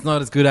 It's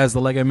not as good as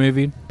the Lego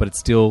Movie, but it's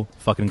still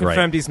fucking great.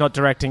 Confirmed he's not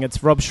directing.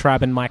 It's Rob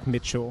Schrab and Mike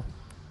Mitchell.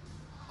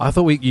 I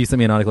thought you sent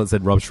me an article that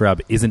said Rob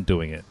Schrab isn't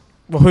doing it.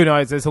 Well, who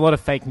knows? There's a lot of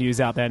fake news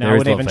out there now. I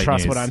wouldn't even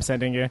trust what I'm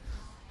sending you.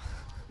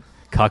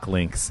 Cuck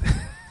links.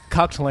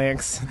 Cucked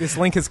links. This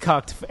link is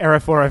cucked. Error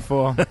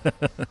 404.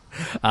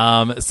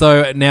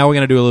 So now we're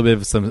going to do a little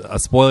bit of a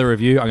spoiler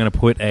review. I'm going to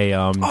put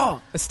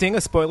a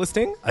spoiler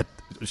sting?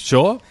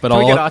 Sure, but Can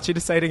we get Archie to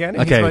say it again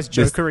in his most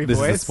jokery voice?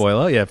 This is a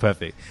spoiler? Yeah,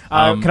 perfect.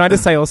 Can I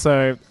just say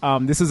also,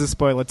 this is a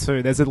spoiler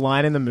too. There's a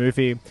line in the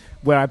movie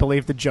where I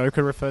believe the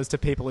Joker refers to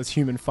people as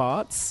human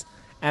farts.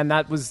 And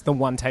that was the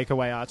one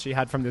takeaway Archie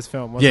had from this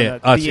film, wasn't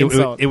it? Archie, the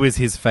insult. it was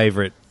his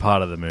favourite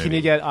part of the movie. Can you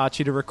get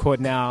Archie to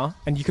record now?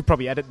 And you could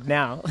probably edit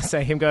now.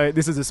 Say him go,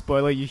 this is a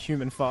spoiler, you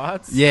human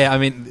farts. Yeah, I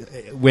mean,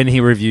 when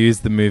he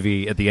reviews the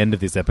movie at the end of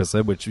this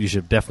episode, which you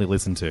should definitely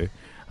listen to,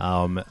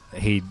 one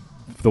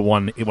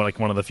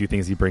of the few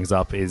things he brings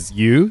up is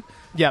you.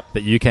 Yep.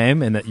 That you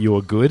came and that you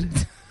were good.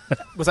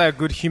 Was I a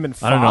good human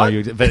fart? I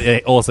don't know,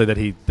 but also that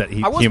he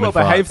I was well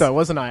behaved though,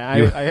 wasn't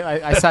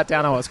I? I sat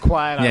down, I was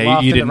quiet, I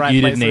laughed you in the right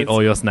you places. didn't eat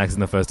all your snacks in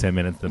the first 10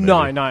 minutes of the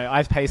movie. No,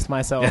 I've paced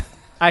myself.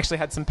 I actually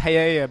had some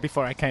paella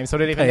before I came, so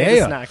I didn't even need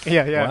a snack.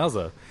 Yeah.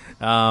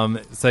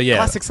 Wowza. So yeah.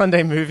 Classic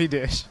Sunday movie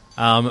dish.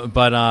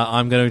 But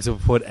I'm going to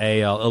put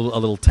a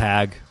little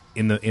tag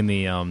in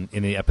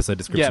the episode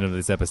description of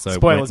this episode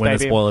spoilers, when the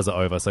spoilers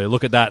are over. So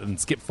look at that and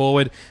skip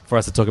forward for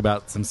us to talk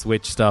about some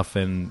Switch stuff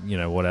and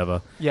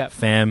whatever. Yeah.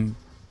 Fam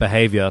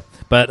behavior.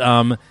 But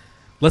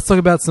let's talk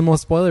about some more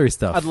spoilery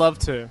stuff. I'd love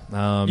to.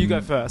 You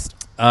go first.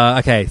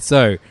 Okay,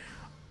 so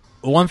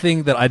one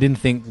thing that I didn't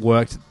think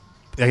worked.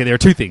 Okay, there are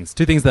two things.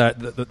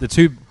 The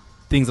two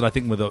things that I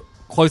think were the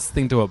closest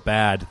thing to a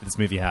bad this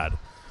movie had.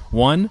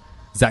 One,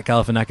 Zach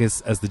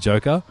Galifianakis as the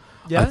Joker.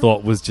 Yeah? I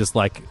thought was just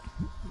like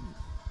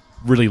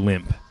really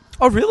limp.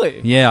 Oh, really?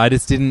 Yeah, I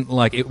just didn't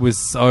like it. Was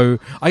so.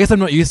 I guess I'm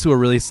not used to a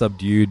really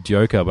subdued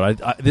Joker, but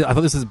I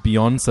thought this was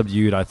beyond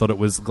subdued. I thought it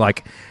was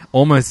like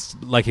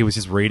almost like he was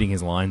just reading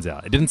his lines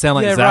out. It didn't sound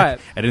like Zach. Right.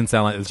 It didn't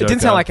sound like the Joker. It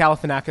didn't sound like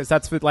Galifianakis.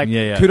 That's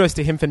kudos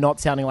to him for not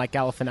sounding like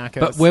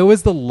Galifianakis. But where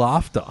was the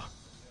laughter?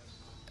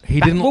 He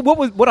didn't.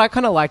 What I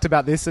kind of liked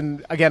about this,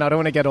 and again, I don't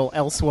want to get all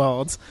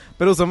Elseworlds,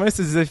 but it was almost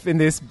as if in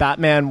this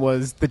Batman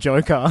was the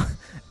Joker.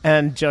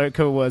 And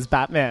Joker was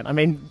Batman. I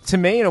mean, to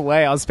me, in a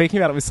way, I was speaking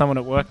about it with someone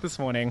at work this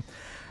morning.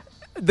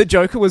 The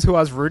Joker was who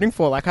I was rooting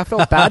for. Like, I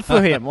felt bad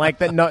for him. Like,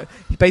 that. No,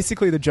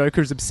 basically, the Joker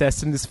is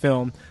obsessed in this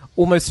film,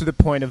 almost to the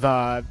point of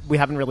we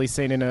haven't really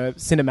seen in a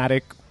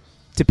cinematic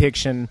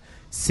depiction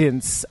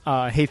since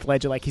Heath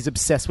Ledger. Like, he's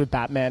obsessed with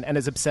Batman and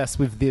is obsessed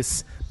with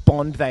this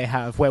bond they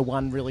have, where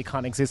one really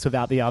can't exist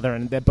without the other,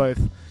 and they're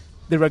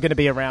going to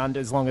be around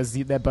as long as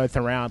they're both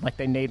around. Like,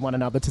 they need one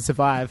another to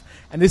survive.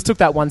 And this took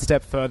that one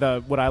step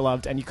further, what I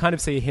loved. And you kind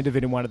of see a hint of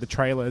it in one of the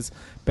trailers,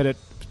 but it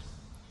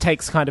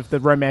takes kind of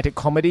the romantic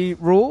comedy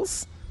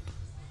rules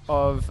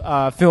of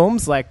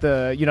films. Like,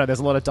 there's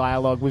a lot of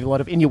dialogue with a lot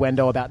of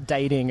innuendo about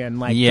dating and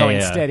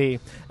going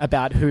steady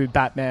about who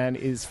Batman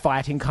is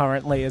fighting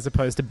currently as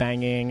opposed to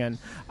banging. And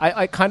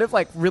I kind of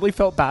really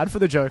felt bad for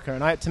the Joker.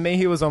 And to me,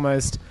 he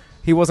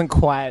wasn't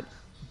quite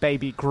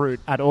baby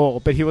Groot at all,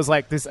 but he was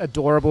like this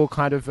adorable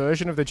kind of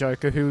version of the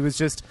Joker who was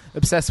just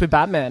obsessed with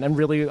Batman, and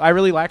I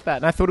really liked that,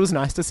 and I thought it was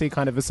nice to see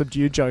kind of a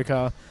subdued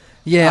Joker.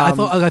 Yeah,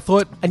 I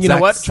thought, and you know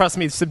what? Trust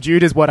me,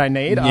 subdued is what I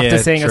need after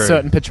seeing a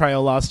certain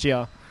portrayal last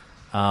year.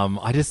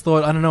 I just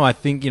thought, I don't know. I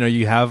think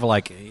you have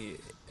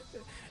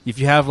if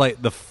you have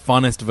the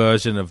funnest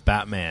version of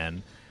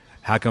Batman,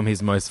 how come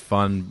his most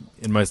fun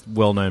and most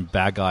well-known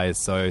bad guy is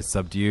so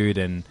subdued?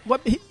 And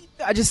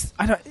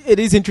it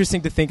is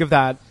interesting to think of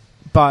that.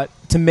 But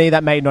to me,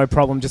 that made no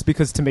problem, just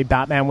because to me,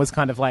 Batman was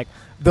kind of like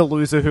the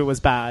loser who was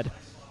bad.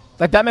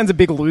 Like, Batman's a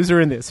big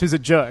loser in this, who's a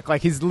jerk.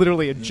 Like, he's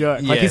literally a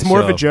jerk. Like, he's more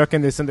of a jerk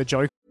in this than the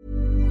Joker.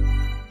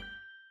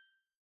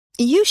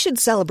 You should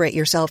celebrate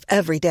yourself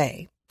every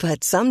day,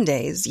 but some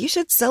days you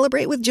should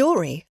celebrate with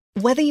jewelry.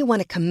 Whether you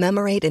want to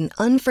commemorate an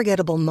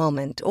unforgettable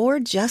moment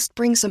or just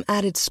bring some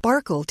added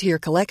sparkle to your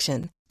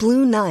collection,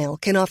 Blue Nile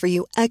can offer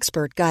you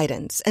expert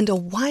guidance and a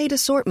wide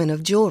assortment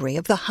of jewelry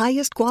of the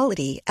highest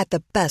quality at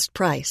the best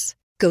price.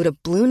 Go to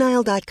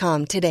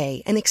BlueNile.com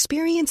today and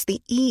experience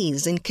the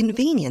ease and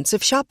convenience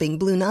of shopping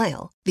Blue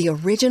Nile, the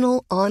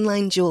original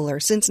online jeweler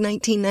since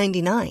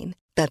 1999.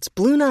 That's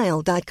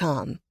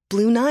BlueNile.com.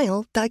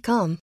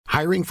 BlueNile.com.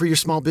 Hiring for your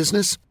small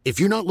business? If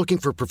you're not looking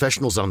for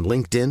professionals on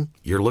LinkedIn,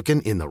 you're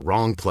looking in the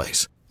wrong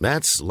place.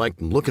 That's like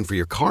looking for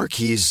your car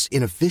keys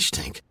in a fish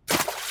tank.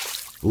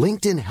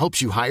 LinkedIn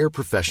helps you hire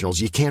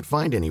professionals you can't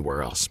find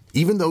anywhere else,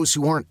 even those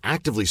who aren't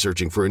actively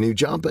searching for a new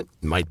job but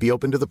might be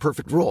open to the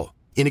perfect role.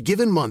 In a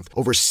given month,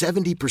 over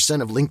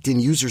 70% of LinkedIn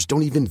users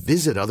don't even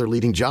visit other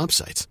leading job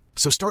sites.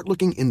 So start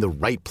looking in the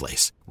right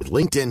place. With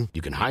LinkedIn,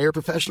 you can hire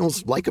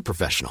professionals like a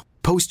professional.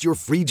 Post your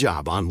free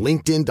job on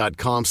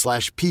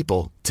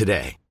linkedin.com/people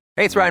today.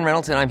 Hey, it's Ryan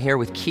Reynolds, and I'm here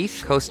with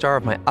Keith, co-star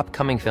of my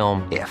upcoming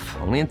film, If,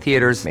 only in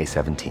theaters May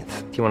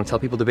 17th. Do you want to tell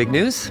people the big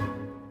news?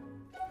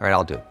 All right,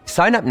 I'll do it.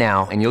 Sign up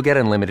now and you'll get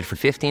unlimited for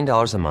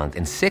 $15 a month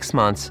and 6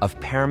 months of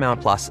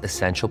Paramount Plus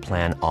Essential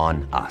Plan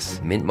on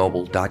us.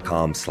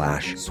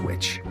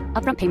 MintMobile.com/switch.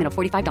 Upfront payment of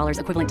 $45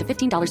 equivalent to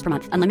 $15 per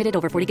month. Unlimited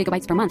over 40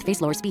 gigabytes per month.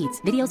 Face lower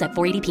speeds. Videos at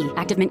 480p.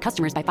 Active Mint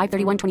customers by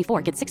 531.24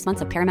 get 6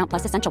 months of Paramount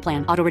Plus Essential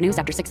Plan. Auto renews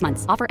after 6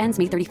 months. Offer ends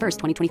May 31st,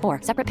 2024.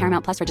 Separate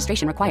Paramount Plus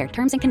registration required.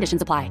 Terms and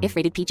conditions apply if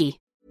rated PG.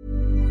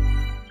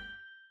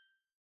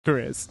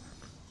 Is,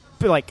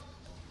 but like,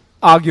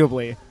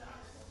 arguably,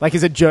 like,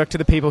 he's a jerk to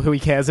the people who he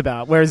cares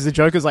about. Whereas the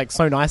Joker's like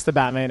so nice to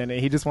Batman, and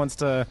he just wants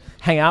to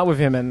hang out with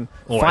him and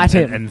fight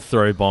him and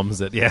throw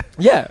bombs at yeah.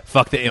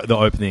 Fuck the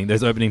opening.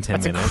 Those opening 10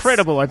 minutes. That's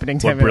incredible opening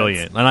 10 minutes.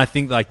 Brilliant. And I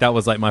think like that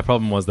was like my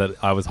problem was that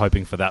I was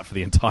hoping for that for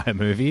the entire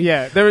movie.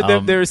 Yeah,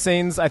 there are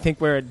scenes I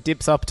think where it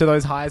dips up to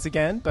those highs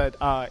again, but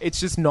it's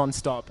just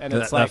non-stop, and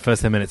it's like that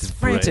first 10 minutes is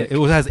frantic.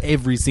 Brilliant. It has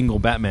every single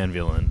Batman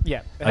villain.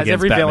 Yeah, it has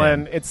every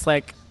villain. It's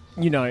like,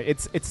 you know,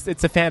 it's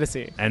a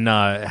fantasy. And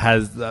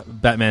has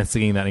Batman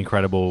singing that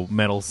incredible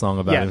metal song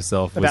about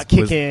himself. About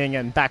kicking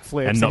and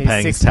backflips and not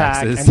paying his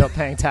taxes. And not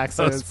paying taxes.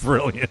 That was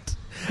brilliant.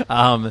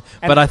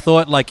 But I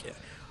thought, like,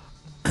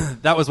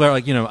 that was where,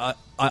 like, you know,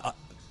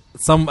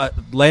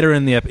 later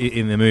in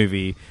the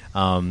movie,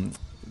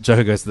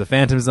 Joker goes to the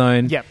Phantom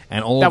Zone,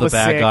 and all the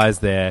bad guys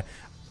there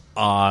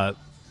are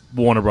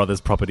Warner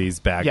Brothers properties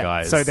bad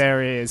guys. So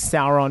there is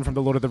Sauron from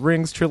the Lord of the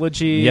Rings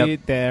trilogy.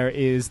 Yep. There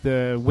is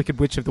the Wicked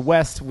Witch of the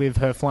West with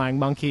her flying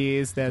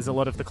monkeys. There's a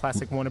lot of the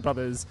classic Warner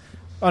Brothers.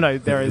 Oh no,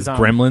 there's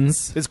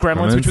Gremlins. There's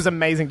Gremlins, which was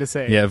amazing to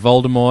see. Yeah,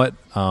 Voldemort,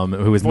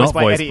 who was not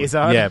by voiced Eddie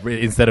Izzard. Yeah,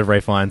 instead of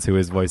Ray Fiennes, who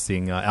was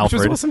voicing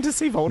Alfred. Which was awesome to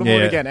see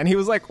Voldemort again, and he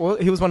was like,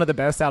 he was one of the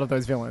best out of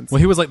those villains. Well,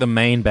 he was like the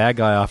main bad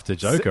guy after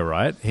Joker,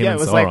 right? It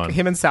was Sauron. like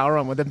him and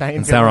Sauron were the main.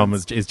 And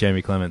villains. Sauron is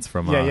Jamie Clements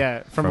from from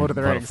Lord of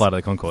the Rings, Flight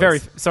of the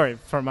Conchords.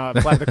 From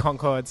Flight of the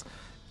Conchords.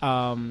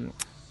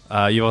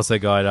 You've also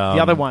got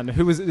the other one.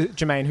 Who was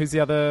Jermaine? Who's the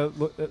other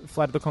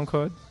Flight of the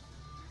Conchord?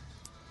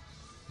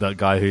 The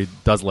guy who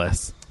does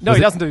less. No, he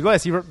doesn't do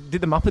less. He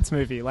did the Muppets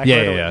movie. Won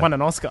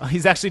an Oscar.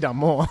 He's actually done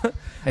more.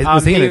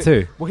 Was he in it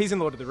too? Well, he's in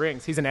Lord of the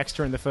Rings. He's an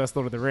extra in the first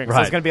Lord of the Rings. Right,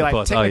 so it's going to be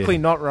like technically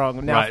not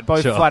wrong. Now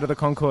both Flight of the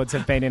Conchords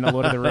have been in a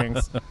Lord of the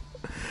Rings.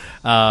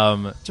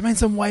 Jermaine's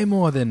done way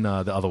more than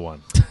the other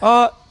one.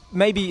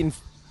 Maybe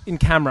in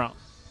camera.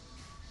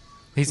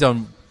 He's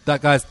done.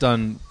 That guy's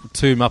done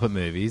 2 Muppet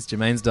movies.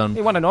 Jermaine's done.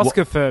 He won an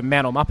Oscar for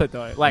Man or Muppet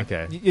though. Like,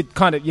 you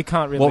can't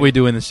really. What We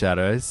Do in the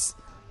Shadows.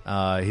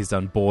 He's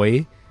done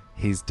Boy.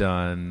 He's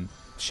done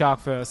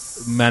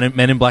Sharkverse.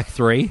 Men in Black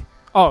 3.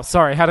 Oh,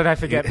 sorry. How did I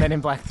forget Men in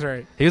Black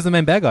 3? He was the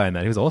main bad guy in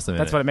that. He was awesome.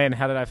 That's what I mean.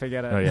 How did I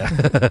forget it? Oh yeah,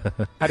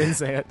 I didn't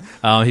see it.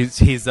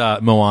 He's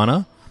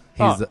Moana.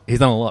 He's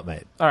done a lot,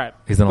 mate. All right.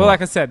 He's done a lot.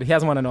 Like I said, he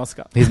hasn't won an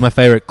Oscar. He's my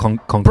favorite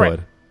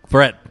Concord.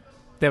 Brett.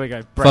 There we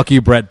go. Brett. Fuck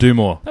you, Brett. Do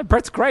more. No,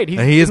 Brett's great.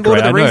 He is Lord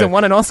great. of the Rings and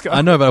won an Oscar.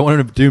 I know, but I wanted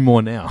him to do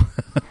more now.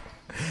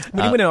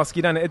 When you win an Oscar,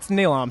 you don't. It's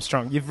Neil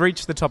Armstrong. You've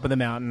reached the top of the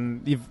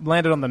mountain. You've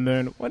landed on the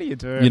moon. What do you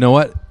do? You know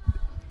what?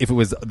 If it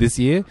was this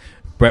year,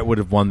 Brett would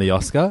have won the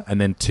Oscar,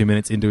 and then 2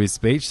 minutes into his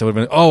speech, so it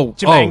would have been,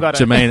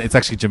 Jermaine. It's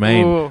actually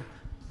Jermaine. Ooh,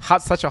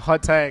 such a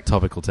hot take.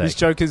 Topical take. This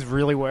joke is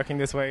really working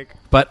this week.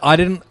 But I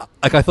didn't...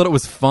 Like, I thought it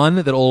was fun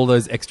that all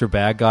those extra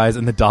bad guys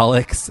and the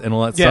Daleks and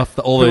all that stuff...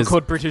 All those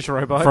called British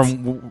robots.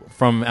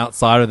 From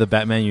outside of the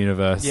Batman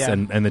universe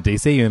and the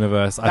DC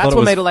universe. That's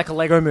what made it like a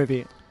Lego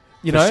movie.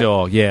 You know?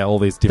 Sure, yeah, all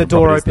these different the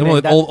door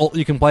properties. opening.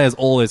 You can play as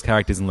all those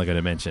characters in Lego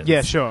Dimensions.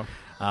 Yeah, sure.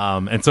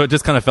 And so it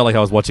just kind of felt like I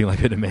was watching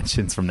Lego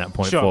Dimensions from that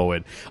point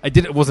forward.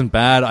 It wasn't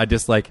bad. I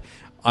just like...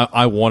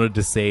 I wanted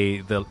to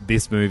see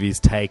this movie's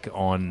take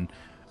on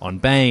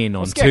Bane,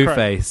 on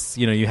Two-Face.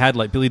 You know, you had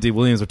like Billy D.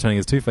 Williams returning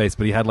as Two-Face,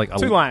 but he had like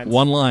 2 lines.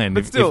 one line.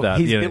 But still, that,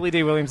 he's Billy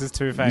D. Williams as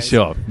Two-Face.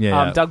 Sure,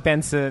 yeah. Doug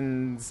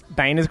Benson's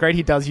Bane is great.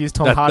 He does use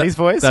Tom Hardy's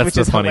voice, which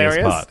is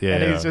hilarious. Part. Yeah,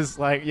 and he's just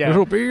like,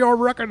 it'll be your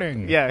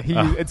reckoning. Yeah,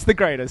 it's the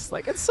greatest.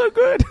 Like, it's so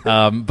good.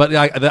 But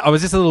I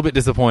was just a little bit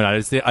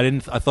disappointed.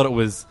 I thought it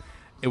was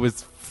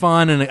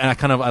fun, and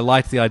I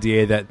liked the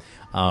idea that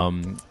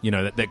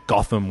that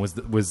Gotham was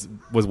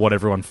what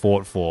everyone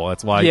fought for.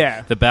 That's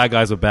why the bad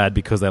guys were bad,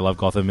 because they love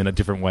Gotham in a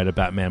different way to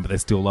Batman, but they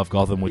still love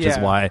Gotham, which is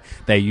why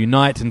they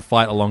unite and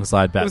fight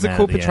alongside Batman. It was a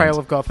cool portrayal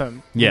of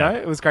Gotham. Yeah.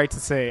 It was great to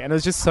see, and it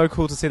was just so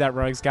cool to see that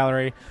Rogues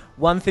Gallery.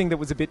 One thing that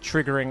was a bit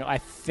triggering, I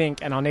think,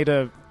 and I'll need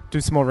to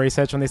do some more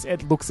research on this,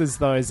 it looks as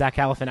though Zach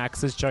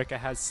Galifianakis' Joker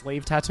has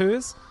sleeve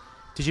tattoos.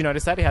 Did you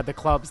notice that? He had the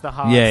clubs, the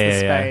hearts, the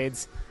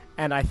spades,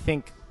 and I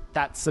think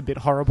that's a bit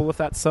horrible if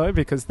that's so,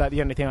 because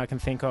the only thing I can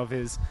think of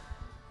is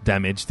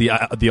Damage, the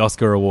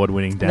Oscar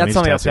award-winning Damage. That's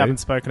something tattoo. else we haven't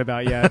spoken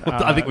about yet.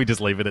 I think we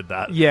just leave it at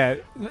that. Yeah,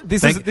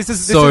 this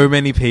is so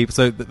many people.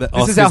 So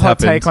this is our hot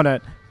take on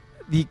it.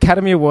 The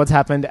Academy Awards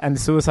happened, and the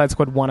Suicide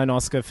Squad won an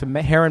Oscar for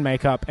hair and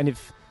makeup. And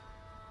if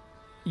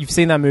you've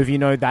seen that movie, you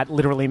know that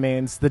literally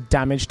means the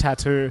Damage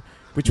tattoo,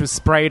 which was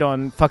sprayed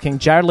on fucking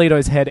Jared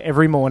Leto's head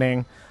every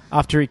morning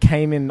after he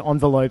came in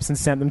envelopes and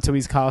sent them to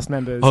his cast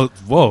members. Oh,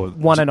 whoa!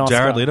 Won an Oscar.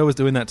 Jared Leto was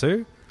doing that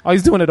too. Oh,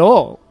 he's doing it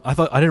all. I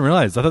didn't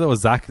realize. I thought that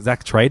was Zach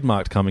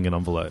trademarked coming in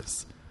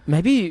envelopes.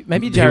 Maybe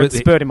Jared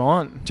spurred him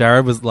on.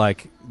 Jared was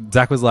like,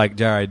 Zach was like,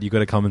 Jared, you got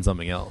to come in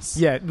something else.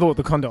 Yeah, well,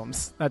 the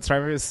condoms. That's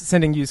right. He was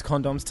sending used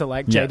condoms to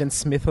like Jaden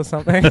Smith or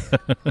something.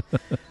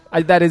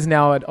 That is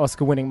now an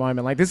Oscar-winning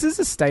moment. Like, this is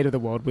the state of the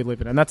world we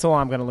live in, and that's all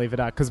I'm going to leave it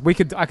at, because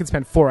I could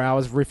spend 4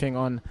 hours riffing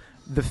on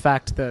the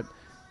fact that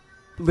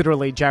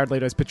literally Jared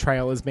Leto's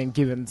portrayal has been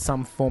given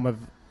some form of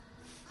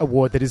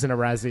award that isn't a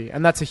Razzie,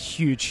 and that's a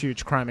huge,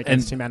 huge crime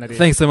against humanity.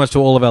 Thanks so much to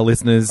all of our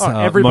listeners,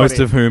 most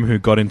of whom who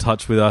got in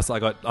touch with us. I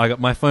got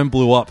my phone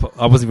blew up.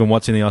 I wasn't even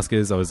watching the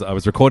Oscars. I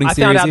was recording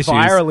serious issues. I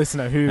found out via a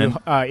listener who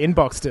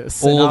inboxed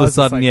us. All of a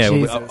sudden,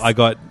 like, I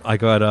got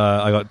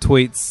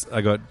tweets.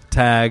 I got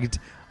tagged.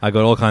 I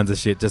got all kinds of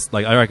shit. Just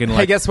like, I reckon.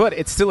 Hey, guess what?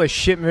 It's still a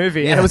shit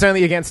movie, and it was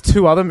only against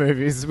 2 other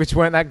movies which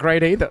weren't that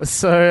great either.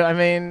 So I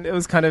mean, it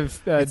was kind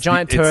of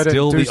giant turd. It's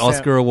still the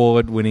Oscar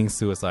award-winning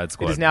Suicide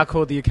Squad. It is now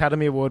called the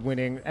Academy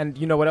Award-winning, and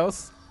you know what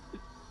else?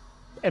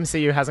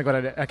 MCU hasn't got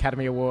an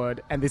Academy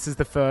Award, and this is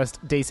the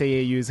first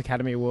DCEU's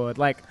Academy Award.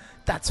 Like,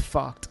 that's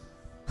fucked.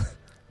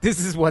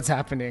 This is what's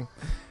happening.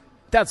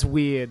 That's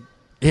weird.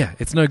 Yeah,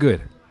 it's no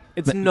good.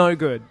 It's no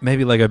good.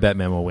 Maybe Lego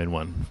Batman will win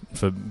one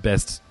for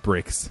best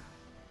bricks.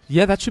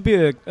 Yeah, that should be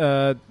a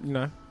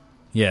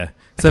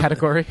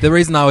category. The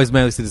reason I was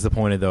mostly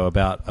disappointed though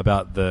about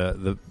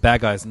the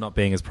bad guys not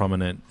being as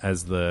prominent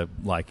as the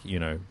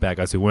bad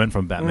guys who weren't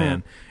from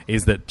Batman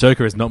is that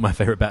Joker is not my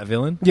favorite Bat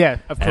villain. Yeah,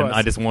 of course. And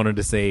I just wanted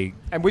to see.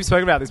 And we've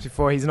spoken about this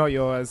before. He's not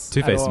yours.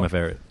 Two-Face is my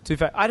favorite.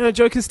 I don't know.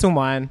 Joker's still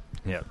mine.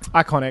 Yeah,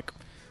 iconic.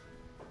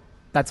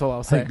 That's all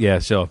I'll say. Yeah,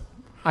 sure.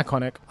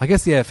 Iconic. I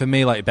guess, for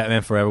me, like,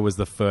 Batman Forever was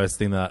the first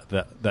thing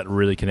that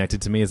really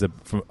connected to me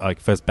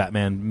first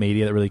Batman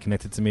media that really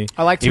connected to me.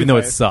 I like Two-Face. Even though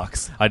it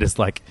sucks. I just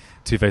like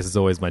Two-Face is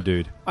always my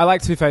dude. I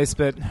like Two-Face,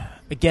 but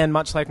again,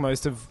 much like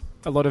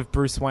a lot of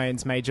Bruce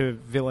Wayne's major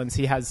villains,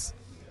 he has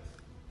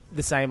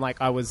the same, like,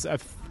 I was a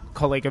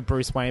colleague of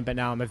Bruce Wayne, but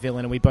now I'm a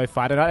villain and we both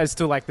fight it. I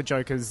still like the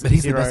Joker's But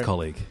he's hero. the best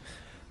colleague.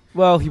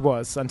 Well, he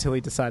was, until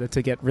he decided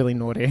to get really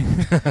naughty.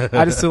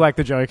 I just still like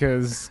the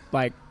Joker's,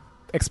 like,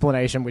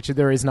 explanation, which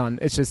there is none.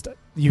 It's just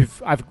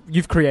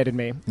you've created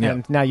me,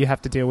 and now you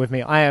have to deal with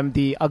me. I am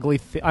the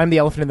I'm the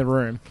elephant in the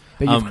room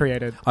that you've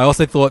created. I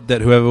also thought that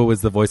whoever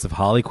was the voice of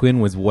Harley Quinn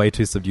was way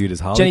too subdued as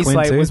Harley Jenny Quinn.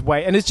 Slate was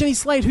and it's Jenny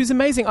Slate, who's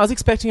amazing. I was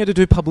expecting her to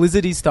do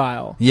Publicity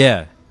style.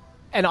 Yeah,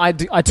 and I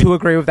too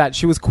agree with that.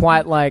 She was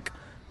quite like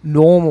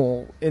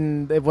normal,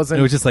 and it wasn't.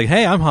 It was just like,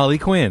 hey, I'm Harley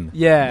Quinn.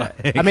 Yeah,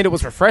 I mean, it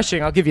was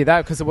refreshing. I'll give you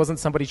that, because it wasn't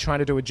somebody trying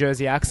to do a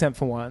Jersey accent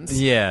for once.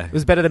 Yeah, it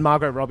was better than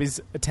Margot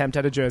Robbie's attempt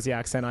at a Jersey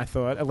accent. I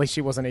thought, at least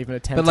she wasn't even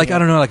attempting. But like, I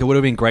don't know, like, it would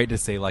have been great to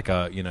see like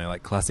a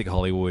like classic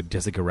Hollywood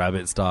Jessica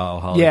Rabbit style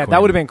Harley Quinn.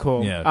 That would have been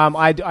cool. Yeah,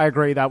 I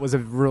agree. That was a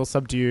real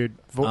subdued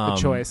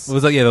choice. It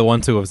was like the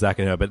 1-2 of Zack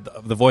and her,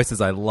 but the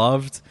voices I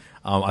loved.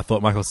 I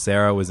thought Michael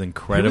Cera was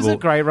incredible. He was a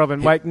great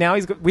Robin. Like, now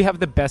we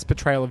have the best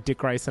portrayal of Dick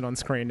Grayson on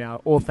screen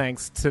now, all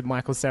thanks to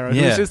Michael Cera.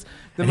 Yeah. He was just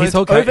the most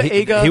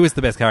over-eager. He was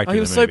the best character.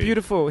 He was in the so movie.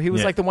 beautiful. He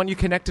was like the one you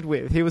connected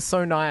with. He was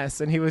so nice,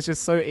 and he was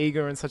just so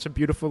eager and such a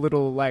beautiful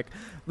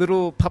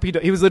little puppy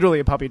dog. He was literally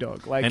a puppy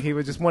dog. Like, and he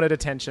just wanted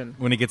attention.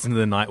 When he gets into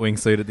the Nightwing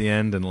suit at the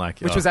end, and like,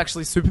 which was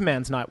actually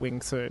Superman's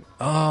Nightwing suit.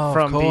 Oh,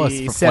 from of course,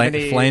 the for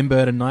 70s.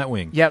 Flamebird and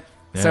Nightwing. Yep.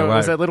 Yeah, so it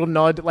was a little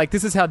nod. Like,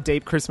 this is how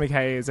deep Chris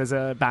McKay is as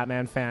a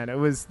Batman fan. It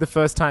was the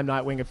first time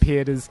Nightwing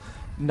appeared as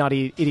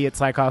nutty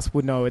idiots like us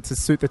would know. It's a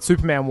suit that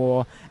Superman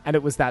wore, and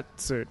it was that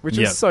suit, which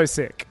was so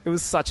sick. It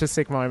was such a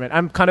sick moment.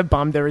 I'm kind of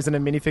bummed there isn't a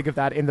minifig of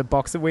that in the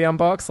box that we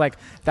unboxed. Like,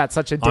 that's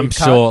such a deep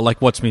cut. Sure.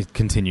 Like, watch me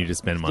continue to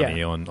spend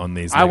money on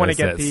these. I want to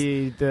get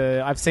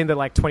the I've seen the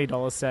like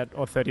 $20 set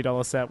or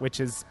 $30 set, which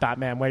is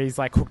Batman, where he's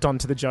like hooked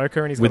onto the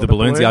Joker and he's with got the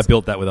balloons. Yeah, I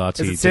built that with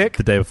Archie Is it sick?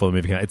 the day before the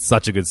movie came out. It's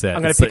such a good set.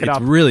 I'm going to pick it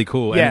up. It's really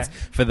cool. Yeah. And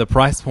it's, for the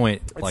price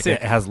point, like, sick.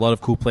 it has a lot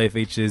of cool play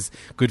features,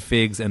 good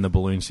figs, and the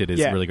balloon shit is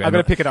really great. I'm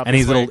going to pick it up. And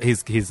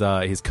this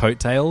his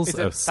coattails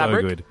are so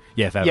fabric? good.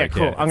 Yeah, fabric. Yeah,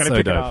 cool. I'm going to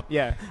pick it up.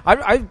 Yeah,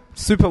 I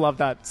super love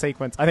that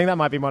sequence. I think that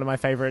might be one of my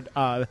favorite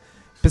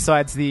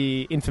besides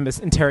the infamous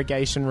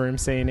interrogation room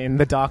scene in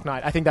The Dark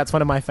Knight. I think that's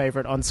one of my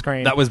favorite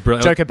on-screen That was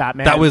brilliant. Joker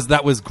Batman.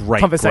 That was great.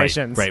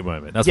 Conversations. Great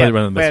moment. That's probably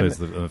one of the best moments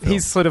of the film.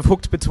 He's sort of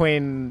hooked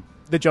between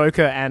the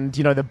Joker and,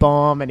 you know, the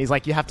bomb, and he's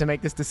like, you have to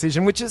make this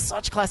decision, which is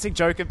such classic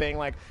Joker being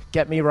like,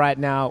 get me right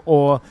now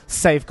or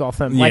save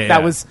Gotham.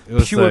 That was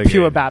pure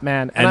good.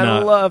 Batman, and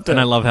I loved it.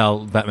 And I love how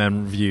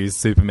Batman views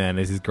Superman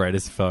as his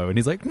greatest foe, and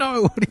he's like,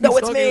 no,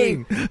 it's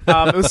me.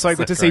 It was so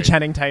good to see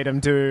Channing Tatum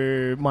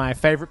do my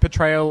favorite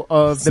portrayal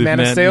of Superman.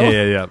 the Man of Steel.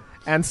 Yeah.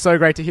 And so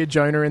great to hear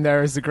Jonah in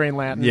there as the Green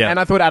Lantern. Yeah. And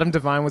I thought Adam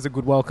Devine was a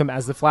good welcome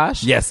as the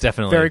Flash. Yes,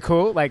 definitely. Very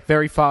cool, like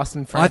very fast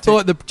and frantic. I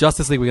thought the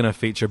Justice League were going to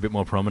feature a bit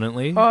more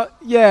prominently.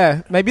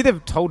 Yeah, maybe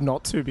they've told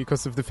not to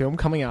because of the film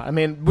coming out. I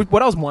mean,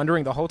 what I was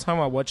wondering the whole time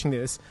while watching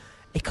this,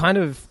 it kind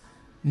of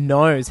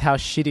knows how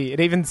shitty.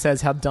 It even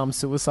says how dumb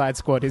Suicide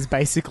Squad is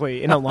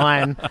basically in a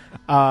line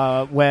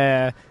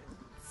where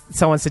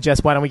someone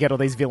suggests, why don't we get all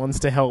these villains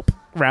to help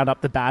round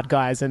up the bad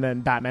guys? And then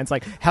Batman's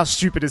like, how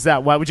stupid is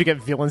that? Why would you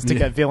get villains to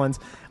get villains?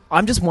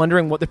 I'm just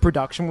wondering what the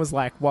production was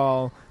like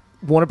while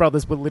Warner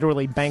Brothers were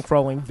literally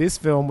bankrolling this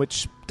film,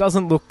 which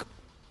doesn't look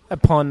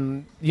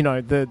upon, you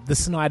know, the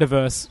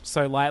Snyderverse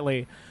so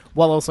lightly,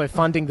 while also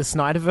funding the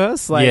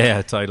Snyderverse. Like,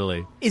 yeah,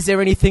 totally. Is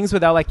there any things where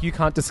they're like, you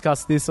can't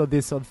discuss this or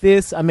this or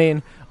this? I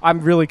mean,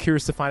 I'm really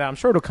curious to find out. I'm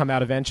sure it'll come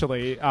out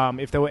eventually.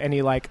 If there were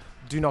any, like,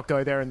 do not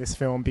go there in this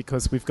film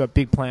because we've got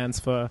big plans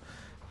for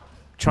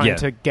trying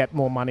to get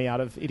more money out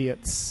of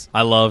idiots.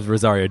 I loved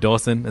Rosario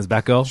Dawson as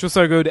Batgirl. She was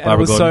so good. And it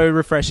was so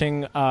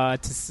refreshing to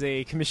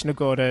see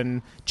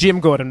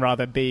Jim Gordon,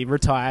 be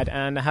retired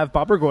and have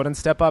Barbara Gordon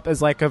step up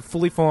as like a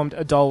fully formed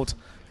adult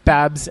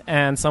Babs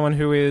and someone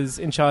who is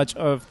in charge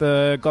of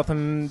the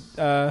Gotham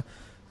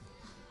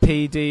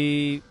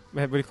PD,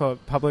 what do you call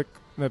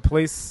it?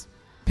 Police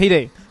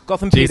PD.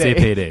 Gotham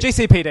PD.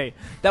 GCPD.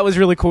 That was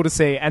really cool to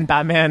see. And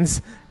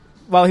Batman's,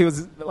 while he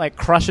was like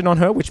crushing on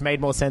her, which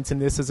made more sense in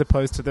this as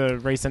opposed to the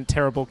recent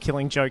terrible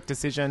Killing Joke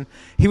decision,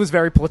 he was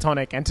very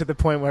platonic, and to the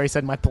point where he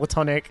said, my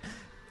platonic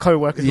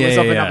co-worker who was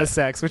of another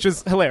sex, which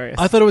was hilarious.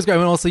 I thought it was great.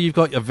 And also, you've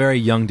got a very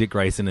young Dick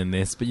Grayson in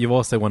this, but you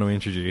also want to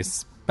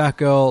introduce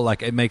Batgirl.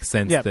 Like, it makes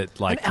sense that,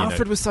 like, and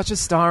Alfred was such a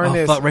star in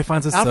this. Ray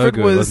Fiennes was Alfred so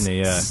good, wasn't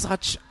he? Yeah.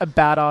 Such a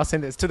badass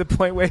in this, to the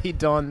point where he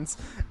dons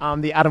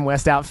the Adam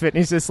West outfit, and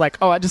he's just like,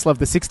 I just love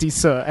the 60s,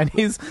 sir. And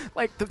he's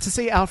like, to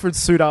see Alfred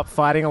suit up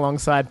fighting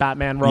alongside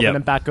Batman, Robin,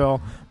 and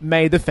Batgirl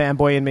made the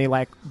fanboy in me,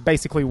 like,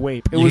 basically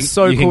weep. It was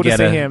so cool to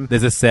see him.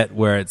 There's a set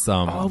where it's which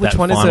that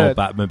one final is it?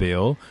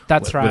 Batmobile.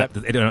 That's right.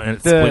 And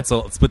it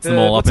splits them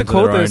all up into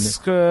their own.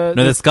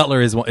 The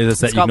Scuttler is a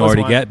set you can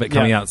already get, but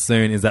coming out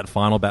soon is that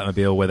final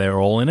Batmobile where they're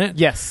all in it.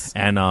 Yes.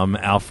 And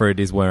Alfred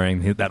is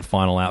wearing that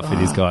final outfit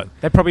he's got.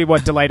 They probably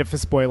delayed it for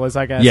spoilers,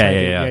 I guess.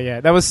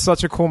 Yeah. That was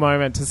such a cool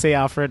moment to see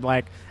Alfred,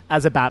 like,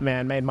 as a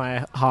Batman, made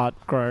my heart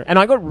grow. And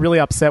I got really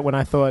upset when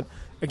I thought,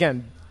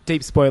 again,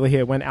 deep spoiler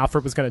here, when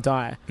Alfred was going to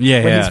die.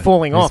 When he's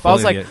falling off. I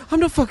was like, I'm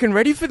not fucking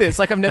ready for this.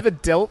 Like, I've never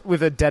dealt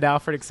with a dead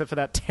Alfred except for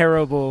that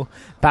terrible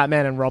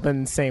Batman and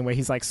Robin scene where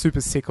he's, like,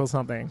 super sick or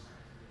something.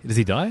 Does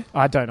he die?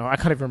 I don't know. I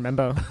can't even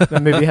remember. The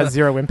movie has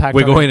zero impact.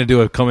 We're going to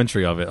do a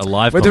commentary of it, a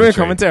live commentary. We're doing a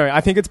commentary. I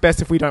think it's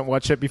best if we don't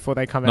watch it before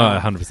they come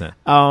out. No,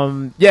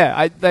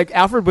 100%. Like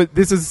Alfred,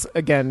 this is,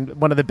 again,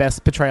 one of the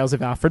best portrayals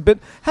of Alfred. But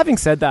having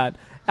said that,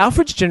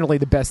 Alfred's generally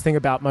the best thing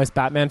about most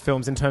Batman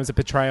films in terms of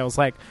portrayals.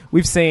 Like,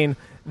 we've seen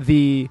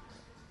the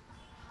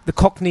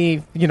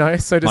Cockney,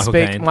 so to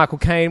speak, Michael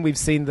Caine. We've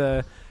seen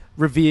the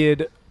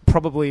revered,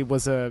 probably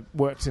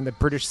worked in the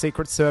British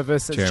Secret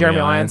Service as Jeremy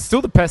Irons.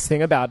 Still the best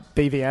thing about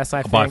BVS,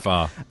 I think. By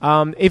far.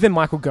 Even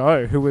Michael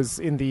Gough, who was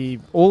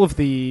in all of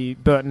the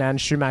Burton and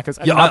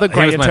Schumachers. He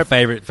was my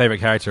favorite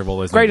character of all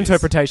those Great movies.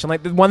 Interpretation.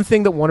 Like, the one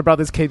thing that Warner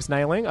Brothers keeps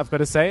nailing, I've got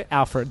to say,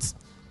 Alfred's.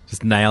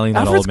 Just nailing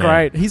that Alfred's old man.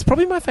 Great. He's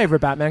probably my favorite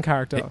Batman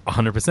character.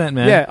 100%,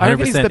 man. Yeah, I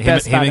think he's the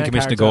best him and Batman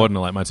Commissioner character. Gordon are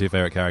like my two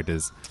favorite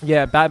characters.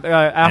 Yeah,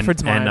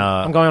 Alfred's mine.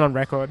 I'm going on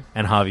record.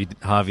 And Harvey,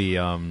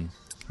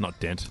 not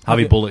Dent.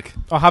 Harvey Bullock.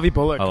 Oh, Harvey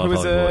Bullock, I love who was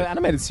Harvey Bullock. an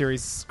animated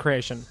series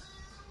creation.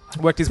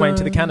 Worked his way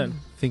into the canon.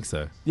 Think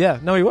so. Yeah,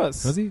 no, he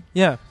was. Was he?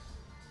 Yeah.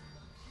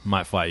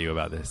 Might fight you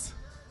about this.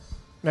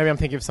 Maybe I'm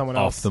thinking of someone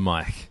else. Off the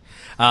mic.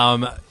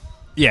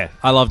 Yeah,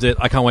 I loved it.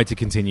 I can't wait to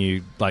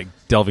continue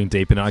delving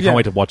deep in it. I can't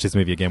wait to watch this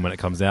movie again when it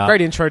comes out. Great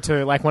intro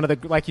too. Like, one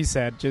of the, like you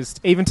said, just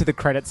even to the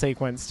credit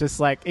sequence, just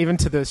like even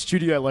to the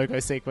studio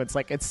logo sequence,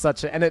 like, it's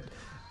such a, and it,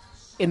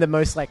 in the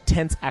most like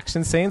tense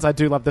action scenes, I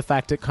do love the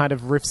fact it kind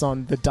of riffs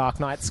on the Dark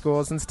Knight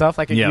scores and stuff.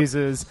 Like, it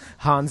uses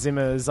Hans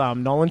Zimmer's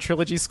Nolan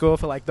trilogy score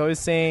for like those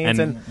scenes,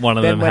 and one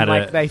of then them when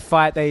had they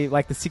fight, they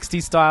like the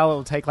 60s style.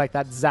 It'll take like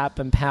that zap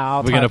and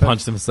pow. We're going to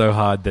punch them so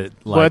hard that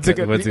words are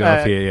going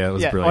to appear. Yeah, it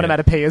was brilliant.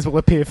 Onomatopoeias will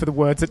appear for the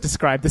words that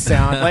describe the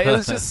sound. Like, it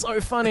was just so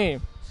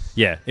funny.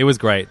 Yeah, it was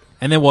great,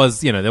 and there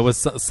was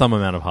some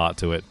amount of heart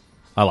to it.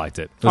 I liked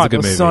it. It was a good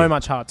movie. There was so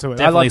much heart to it.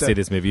 Definitely see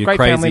this movie. You're Great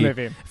crazy. family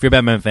movie. If you're a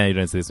Batman fan, you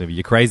don't see this movie.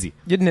 You're crazy.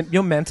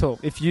 You're mental.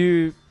 If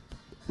you,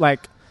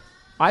 like,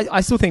 I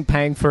still think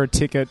paying for a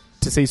ticket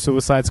to see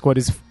Suicide Squad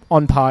is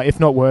on par, if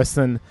not worse,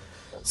 than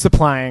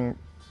supplying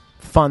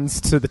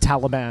funds to the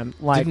Taliban.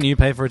 Like, didn't you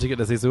pay for a ticket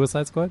to see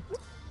Suicide Squad?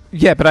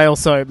 Yeah, but I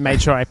also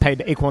made sure I paid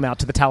the equal amount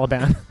to the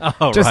Taliban.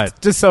 Oh, right.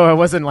 Just so I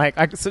wasn't like,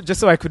 just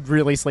so I could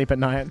really sleep at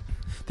night.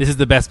 This is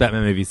the best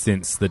Batman movie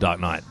since The Dark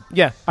Knight.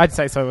 Yeah, I'd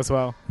say so as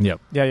well. Yep.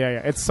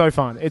 Yeah. It's so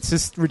fun. It's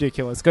just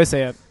ridiculous. Go see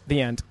it.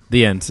 The end.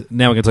 The end.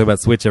 Now we're going to talk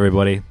about Switch,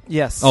 everybody.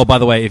 Yes. Oh, by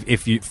the way,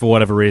 if you, for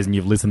whatever reason,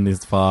 you've listened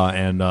this far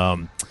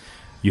and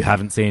you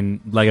haven't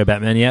seen Lego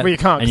Batman yet... Well, you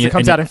can't, because it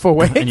comes out in 4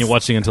 weeks. And you're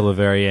watching until the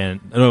very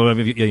end. No,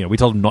 we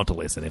told them not to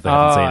listen if they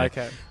haven't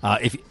seen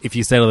it. If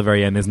you stay till the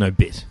very end, there's no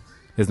bit.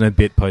 There's no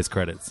bit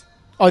post-credits.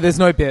 Oh, there's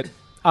no bit.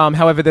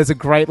 However, there's a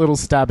great little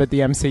stab at the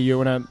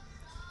MCU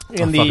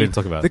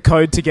the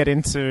code to get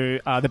into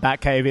the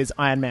Batcave is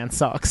Iron Man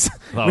sucks,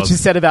 which is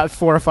said about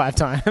 4 or 5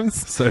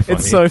 times. So funny.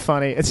 It's so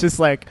funny. It's just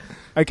like,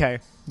 okay,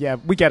 yeah,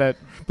 we get it.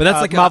 But that's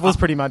like Marvel's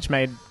pretty much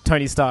made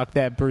Tony Stark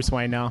their Bruce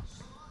Wayne now.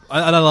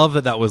 And I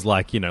love that was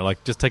like,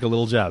 just take a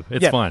little jab.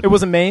 It's fine. It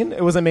wasn't mean.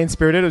 It wasn't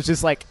mean-spirited. It was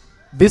just like,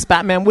 this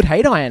Batman would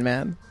hate Iron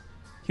Man.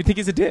 He'd think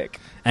he's a dick.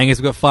 Angus,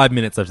 we've got 5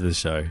 minutes after this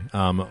show. We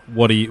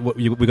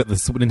got the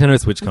Nintendo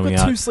Switch coming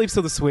out. 2 sleeps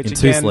of the Switch. In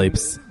 2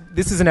 sleeps.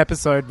 This is an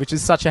episode which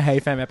is such a Hey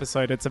Fam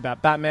episode. It's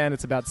about Batman,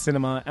 it's about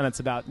cinema, and it's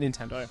about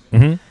Nintendo.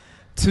 Mm-hmm.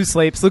 2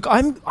 sleeps. Look,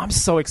 I'm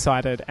so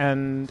excited,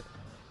 and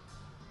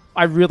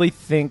I really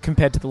think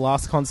compared to the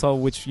last console,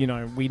 which,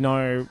 we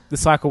know the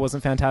cycle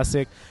wasn't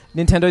fantastic,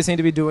 Nintendo seemed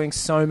to be doing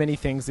so many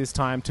things this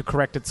time to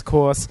correct its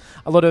course.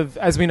 A lot of,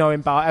 as we know,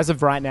 as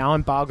of right now,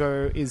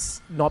 embargo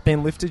is not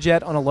being lifted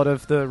yet on a lot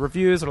of the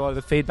reviews or a lot of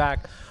the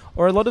feedback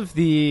or a lot of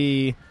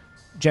the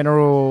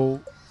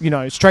general,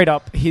 straight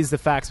up, here's the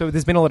facts. But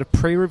there's been a lot of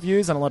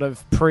pre-reviews and a lot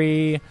of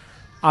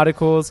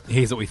pre-articles.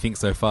 Here's what we think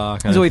so far.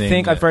 Here's what we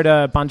think. I've read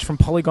a bunch from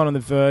Polygon and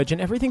The Verge,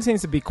 and everything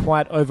seems to be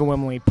quite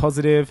overwhelmingly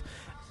positive.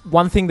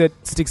 One thing that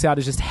sticks out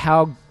is just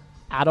how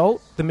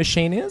adult the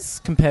machine is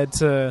compared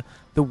to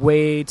the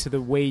Wii, to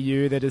the Wii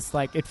U. That is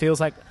like, it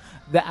feels like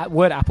the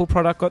word Apple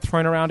product got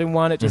thrown around in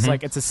one. It just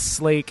like, it's a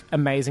sleek,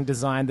 amazing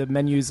design. The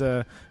menus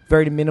are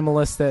very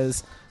minimalist.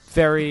 There's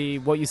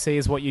what you see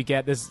is what you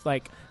get. There's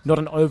like not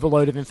an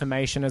overload of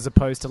information as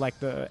opposed to like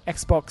the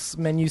Xbox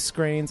menu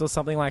screens or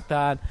something like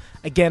that.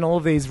 Again, all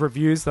of these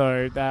reviews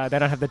though, they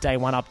don't have the day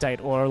one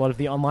update or a lot of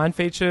the online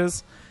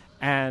features.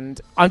 And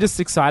I'm just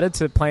excited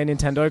to play a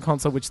Nintendo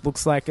console, which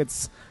looks like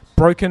it's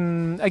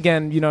broken.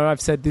 Again,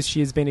 I've said this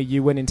year's been a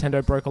year where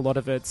Nintendo broke a lot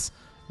of its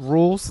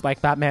rules, like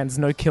Batman's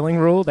no killing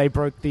rule. They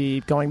broke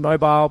the going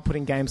mobile,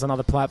 putting games on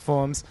other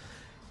platforms,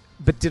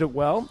 but did it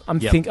well.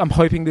 I'm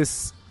hoping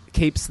this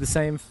keeps the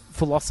same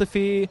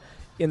philosophy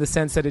in the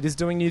sense that it is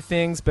doing new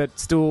things, but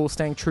still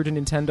staying true to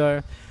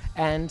Nintendo.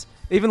 And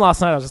even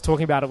last night, I was just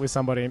talking about it with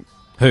somebody.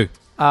 Who?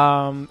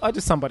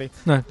 Just somebody.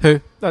 No,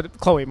 who?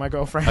 Chloe, my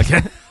girlfriend.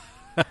 Okay.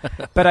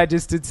 But I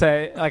just did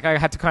say, like, I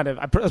had to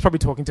I was probably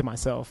talking to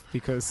myself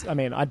because,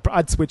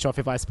 I'd switch off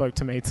if I spoke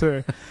to me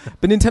too.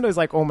 But Nintendo's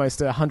like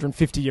almost a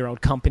 150-year-old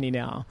company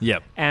now.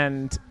 Yep.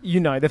 And,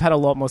 they've had a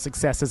lot more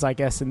successes, I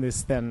guess, in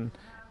this than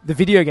the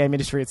video game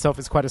industry itself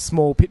is quite a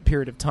small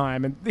period of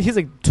time. And here's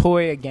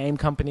a game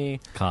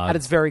company at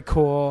its very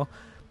core.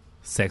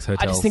 Sex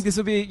hotels. I just think this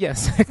will be,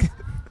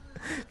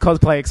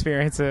 cosplay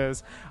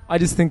experiences. I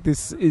just think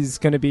this is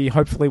going to be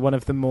hopefully one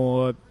of the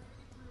more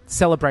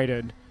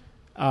celebrated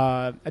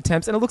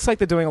attempts, and it looks like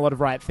they're doing a lot of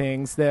right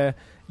things.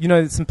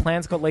 Some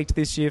plans got leaked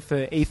this year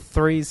for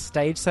E3's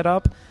stage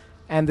setup,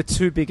 and the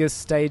two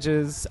biggest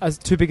areas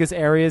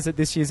at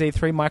this year's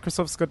E3,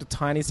 Microsoft's got a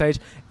tiny stage.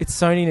 It's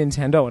Sony and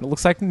Nintendo, and it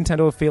looks like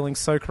Nintendo are feeling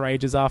so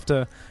courageous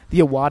after the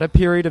Iwata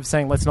period of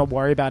saying, let's not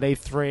worry about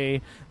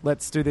E3,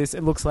 let's do this.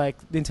 It looks like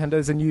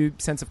Nintendo's a new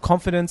sense of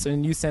confidence and a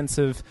new sense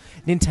of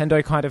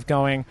Nintendo kind of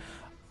going,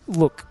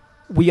 look,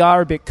 we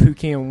are a bit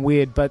kooky and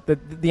weird, but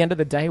at the end of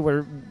the day,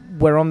 we're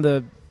in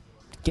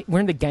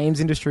the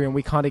games industry, and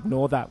we can't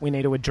ignore that. We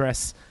need to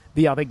address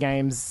the other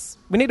games.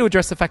 We need to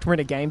address the fact we're in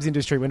a games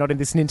industry. We're not in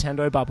this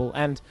Nintendo bubble.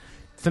 And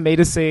for me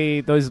to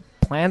see those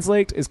plans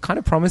leaked is kind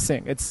of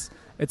promising. It's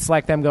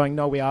like them going,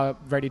 no, we are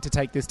ready to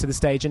take this to the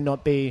stage and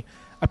not be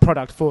a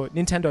product for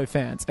Nintendo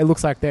fans. It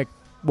looks like they're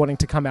wanting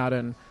to come out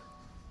and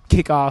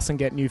kick ass and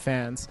get new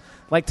fans.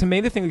 Like, to me,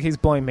 the thing that keeps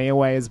blowing me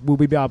away is, will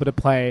we be able to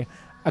play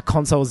a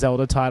console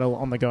Zelda title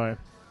on the go?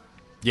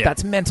 Yeah.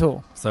 That's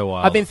mental. So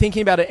wild. I've been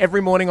thinking about it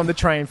every morning on the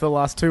train for the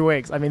last 2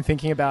 weeks. I've been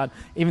thinking about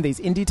even these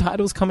indie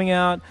titles coming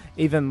out,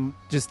 even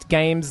just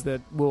games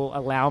that will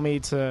allow me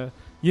to,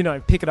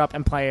 pick it up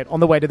and play it on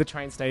the way to the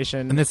train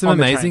station. And there's some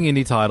amazing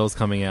indie titles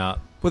coming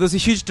out. Well, there's a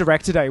huge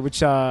Director Day,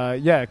 which,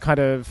 kind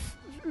of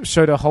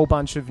showed a whole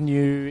bunch of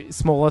new,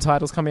 smaller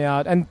titles coming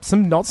out, and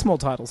some not small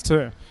titles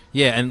too.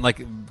 Yeah, and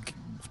like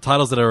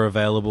titles that are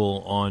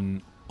available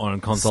on on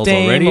consoles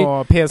Steam already,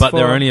 or PS4. but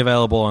they're only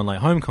available on like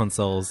home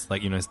consoles,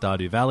 like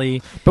Stardew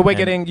Valley. But we're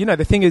getting,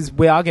 the thing is,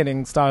 we are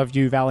getting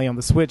Stardew Valley on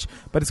the Switch,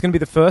 but it's going to be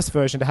the first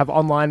version to have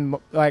online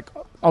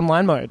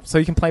mode, so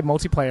you can play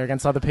multiplayer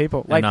against other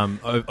people. Like,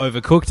 and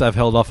Overcooked, I've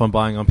held off on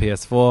buying on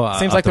PS4.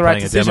 Seems like the right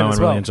playing decision a demo as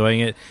and really well. enjoying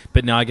it.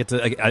 But now I get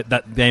to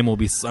that game will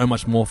be so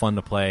much more fun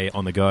to play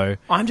on the go.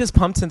 I'm just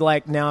pumped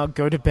to now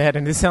go to bed,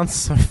 and this sounds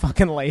so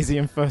fucking lazy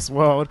and first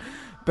world,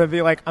 but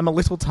be like, I'm a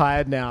little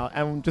tired now,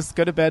 and just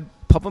go to bed,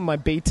 pop on my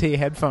BT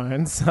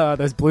headphones,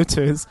 those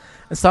Bluetooths,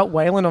 and start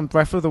wailing on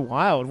Breath of the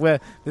Wild, where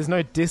there's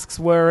no discs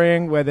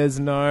whirring, where there's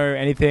no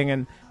anything,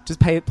 and just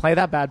play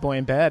that bad boy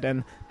in bed.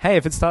 And hey,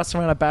 if it starts to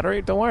run out of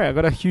battery, don't worry, I've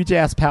got a huge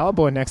ass power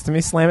board next to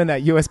me slamming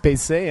that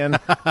USB-C, and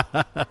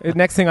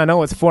next thing I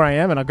know, it's 4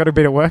 a.m. and I've got to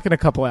be to work in a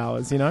couple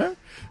hours,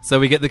 So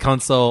we get the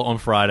console on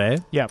Friday.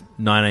 Yep.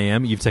 9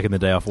 a.m. You've taken the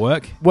day off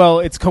work. Well,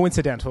 it's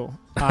coincidental.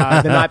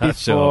 The night before,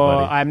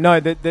 Sure,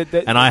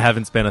 buddy. and I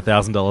haven't spent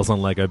 $1,000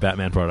 on Lego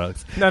Batman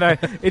products. No,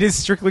 it is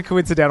strictly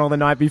coincidental. The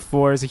night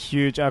before is a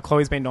huge.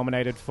 Chloe's been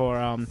nominated for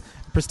a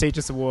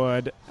prestigious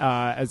award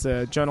as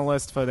a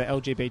journalist for the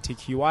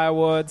LGBTQI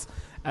Awards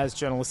as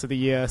Journalist of the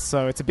Year.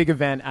 So it's a big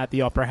event at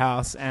the Opera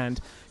House, and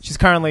she's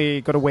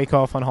currently got a week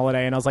off on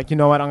holiday. And I was like, you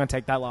know what, I'm going to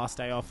take that last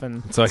day off,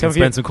 and so I can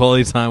spend some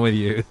quality time with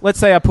you. Let's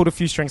say I pulled a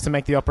few strings to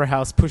make the Opera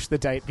House push the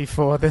date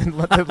before the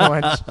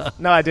launch.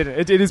 No, I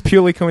didn't. It is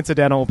purely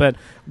coincidental, but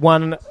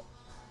one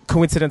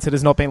coincidence that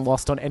has not been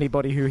lost on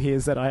anybody who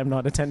hears that I am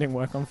not attending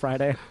work on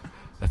Friday.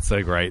 That's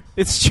so great.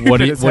 It's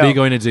stupid. What are you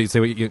going to do?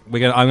 So I'm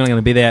going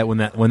to be there when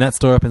that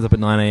store opens up at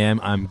 9 a.m.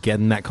 I'm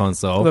getting that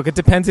console. Look, it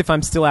depends if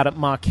I'm still out at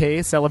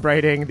Marquee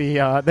celebrating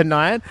the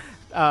night.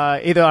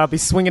 Either I'll be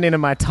swinging into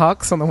my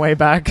tux on the way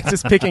back,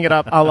 just picking it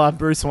up a la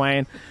Bruce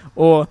Wayne,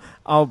 or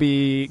I'll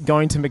be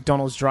going to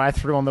McDonald's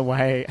drive-thru on the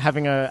way,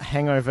 having a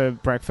hangover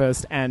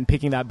breakfast, and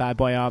picking that bad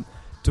boy up,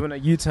 doing a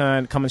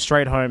U-turn, coming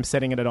straight home,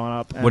 setting it on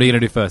up. What are you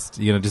going to do first?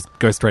 You're going to just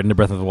go straight into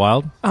Breath of the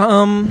Wild? We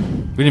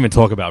didn't even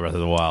talk about Breath of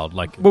the Wild.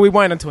 Well, we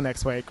won't until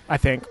next week, I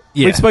think.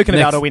 Yeah, we've spoken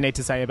about all we need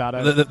to say about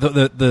it.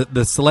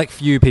 The select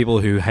few people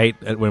who hate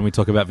it when we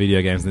talk about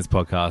video games in this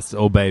podcast,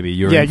 oh baby,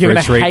 you're in for going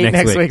a to treat hate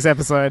next week. week's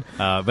episode.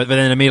 But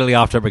then immediately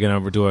after it, we're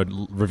going to do a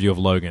review of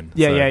Logan.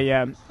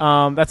 Yeah.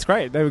 That's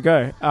great. There we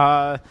go.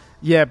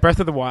 Breath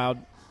of the Wild,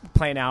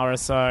 play an hour or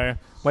so,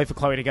 wait for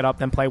Chloe to get up,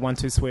 then play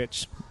 1-2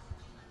 Switch.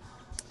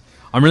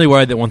 I'm really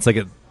worried that once I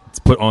get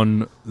put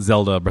on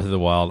Zelda Breath of the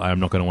Wild, I'm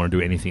not going to want to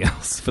do anything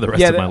else for the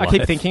rest of my life. I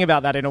keep thinking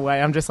about that in a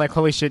way. I'm just like,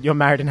 holy shit, you're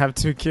married and have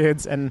 2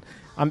 kids, and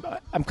I'm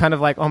kind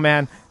of like, oh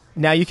man,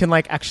 now you can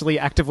actually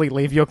actively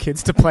leave your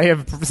kids to play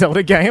a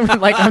Zelda game.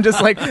 I'm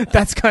just like,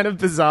 that's kind of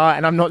bizarre,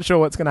 and I'm not sure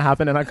what's going to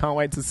happen, and I can't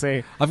wait to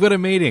see. I've got a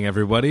meeting,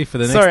 everybody, for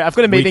the next Sorry, I've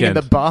got a meeting weekend.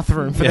 in the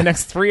bathroom for the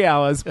next 3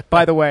 hours.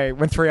 By the way,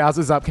 when 3 hours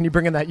is up, can you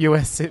bring in that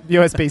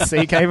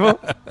USB-C cable?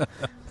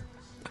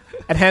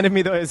 And handed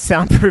me those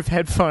soundproof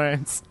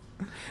headphones.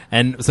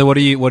 And so, what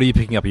are you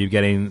picking up? Are you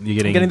getting the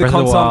Breath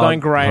console? of the Wild, Going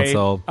great.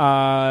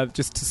 console.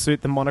 Just to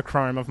suit the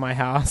monochrome of my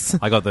house.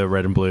 I got the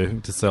red and blue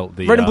to sell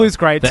the red and blue's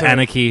great. The too.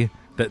 anarchy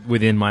that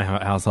within my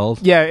household.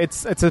 Yeah,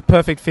 it's a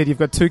perfect fit. You've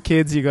got 2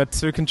 kids. You've got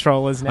 2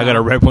 controllers now. I got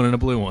a red one and a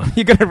blue one.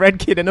 You got a red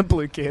kid and a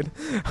blue kid.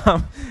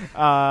 I'm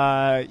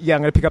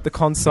going to pick up the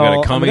console. I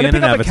got a Kami and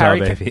an Avatar,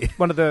 baby.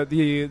 One of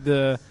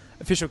the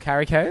official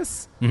carry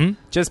case,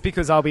 just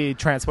because I'll be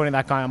transporting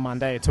that guy on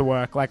Monday to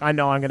work. I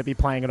know I'm going to be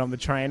playing it on the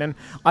train, and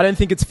I don't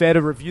think it's fair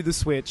to review the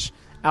Switch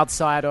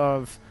outside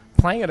of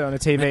playing it on a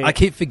TV. I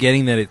keep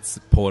forgetting that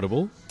it's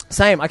portable.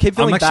 Same. I keep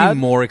feeling I'm actually bad.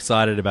 more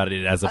excited about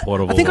it as a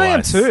portable I think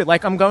device. I am too.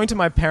 I'm going to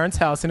my parents'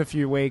 house in a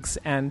few weeks,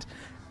 and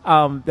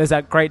there's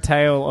that great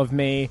tale of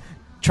me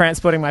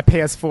transporting my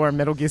PS4 and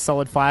Metal Gear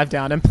Solid 5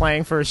 down and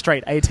playing for a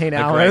straight 18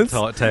 hours. A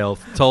great tale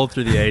told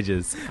through the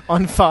ages.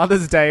 On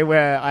Father's Day,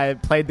 where I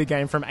played the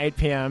game from 8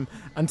 p.m.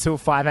 until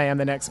 5 a.m.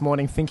 the next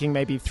morning, thinking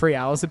maybe 3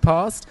 hours had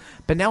passed.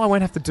 But now I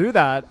won't have to do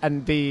that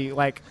and be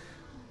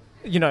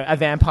a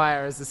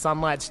vampire as the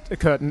sunlight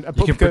curtain.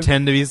 You can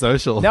pretend to be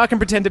social. Now I can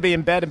pretend to be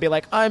in bed and be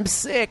like, I'm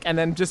sick, and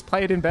then just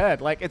play it in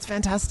bed. It's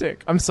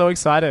fantastic. I'm so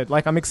excited.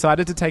 I'm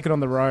excited to take it on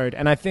the road.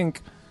 And I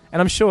think,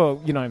 and I'm sure,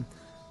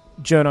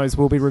 journos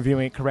will be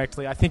reviewing it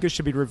correctly. I think it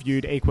should be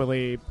reviewed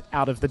equally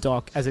out of the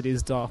dock as it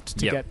is docked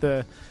to get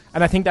the...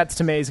 And I think that's,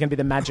 to me, is going to be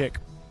the magic.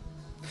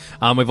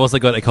 We've also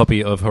got a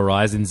copy of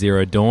Horizon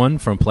Zero Dawn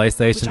from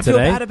PlayStation Which I today.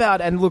 feel bad about.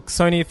 And look,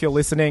 Sony, if you're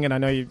listening, and I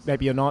know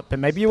maybe you're not, but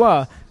maybe you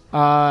are.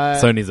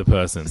 Sony's a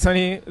person.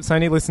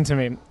 Sony, listen to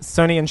me.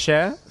 Sony and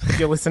Cher, if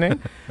you're listening.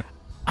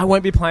 I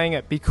won't be playing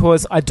it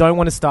because I don't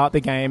want to start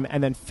the game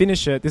and then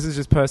finish it. This is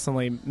just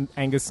personally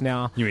Angus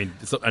now. You mean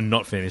and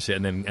not finish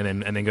it and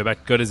then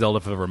go to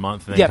Zelda for a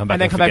month and then come back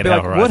and be forget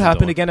like, Horizon what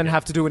happened Dawn. again, and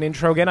have to do an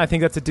intro again. I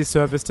think that's a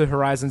disservice to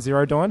Horizon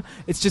Zero Dawn.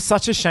 It's just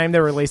such a shame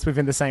they're released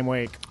within the same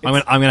week.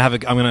 I'm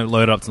gonna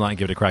load it up tonight and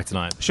give it a crack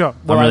tonight. Sure.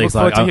 Well, I'm really I look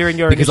forward to hearing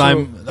your because I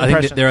impressions.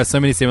 think that there are so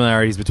many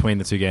similarities between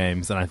the two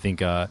games, and I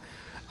think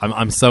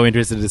I'm so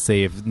interested to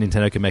see if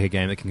Nintendo can make a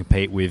game that can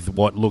compete with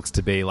what looks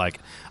to be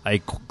a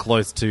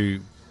close to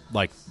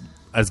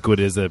as good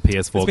as a PS4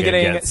 It's been game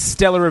getting gets.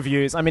 stellar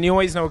reviews. I mean, you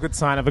always know a good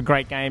sign of a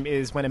great game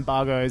is when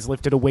embargo is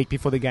lifted a week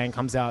before the game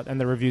comes out and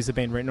the reviews have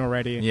been written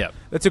already. Yep.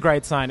 That's a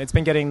great sign. It's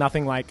been getting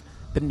nothing like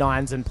the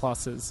 9s and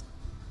pluses.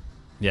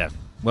 Yeah.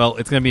 Well,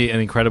 it's going to be an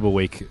incredible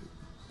week.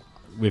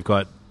 We've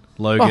got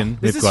Logan.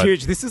 This we've is got,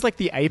 huge. This is like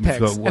the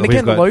apex. And we've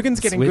again, got Logan's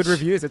getting Switch. good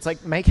reviews. It's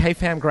like, make Hey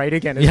Fam great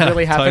again. It's Yeah,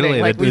 really happening.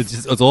 totally. Like,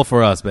 It's all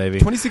for us, baby.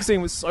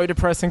 2016 was so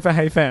depressing for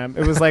Hey Fam.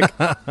 It was like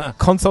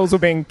consoles were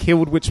being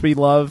killed, which we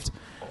loved.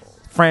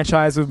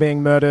 Franchise was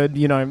being murdered.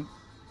 You know,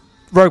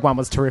 Rogue One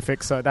was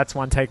terrific, so that's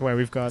one takeaway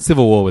we've got.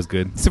 Civil War was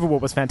good. Civil War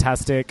was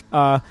fantastic.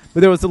 But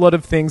there was a lot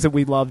of things that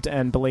we loved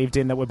and believed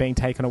in that were being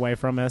taken away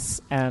from us.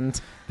 And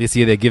This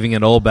year they're giving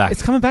it all back.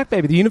 it's coming back,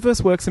 baby. The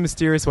universe works in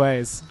mysterious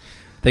ways.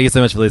 Thank you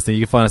so much for listening.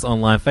 You can find us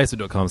online,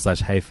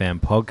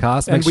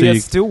 facebook.com/HeyFamPodcast. And we are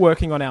still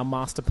working on our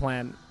master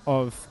plan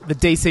of the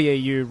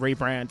DCEU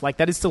rebrand. Like,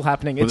 that is still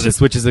happening. It's the just,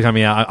 Switches are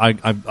coming out.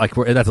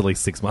 That's at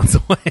least 6 months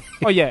away.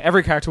 oh, yeah,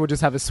 every character will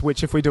just have a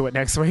Switch if we do it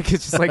next week.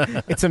 It's just like,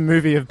 it's a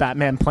movie of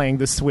Batman playing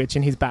the Switch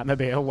in his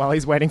Batmobile while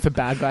he's waiting for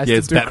bad guys Yeah, to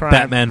it's do crime.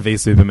 Batman v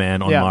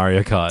Superman on Yeah.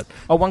 Mario Kart.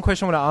 Oh, one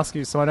question I want to ask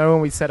you. So I know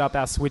when we set up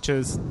our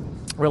Switches,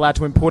 we're allowed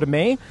to import a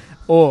Mii,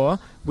 or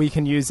we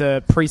can use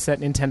a preset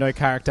Nintendo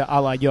character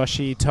a la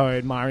Yoshi,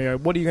 Toad, Mario.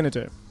 What are you going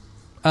to do?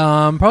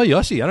 Probably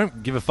Yoshi. I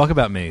don't give a fuck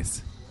about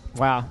Mii's.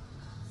 Wow.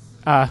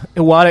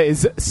 Iwata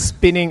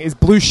is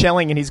blue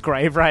shelling in his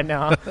grave right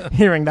now,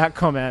 hearing that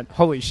comment.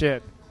 Holy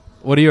shit.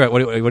 What are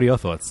your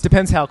thoughts?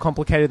 Depends how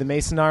complicated the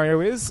Mii scenario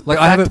is. Like,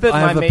 The I have fact that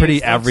my a Mii pretty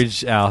is-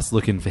 average ass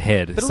looking for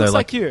head. But it so looks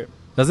like you.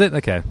 Does it?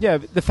 Okay. Yeah,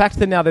 the fact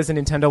that now there's a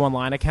Nintendo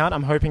Online account,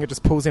 I'm hoping it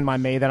just pulls in my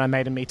Mii that I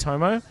made in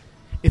Miitomo.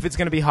 If it's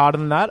going to be harder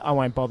than that, I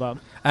won't bother.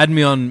 Add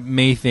me on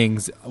Me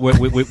Things. We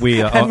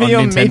are Add on me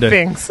on Nintendo. Me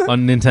Things.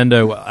 On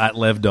Nintendo at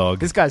LevDog.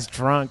 This guy's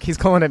drunk. He's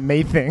calling it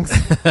Me Things.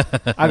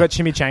 I got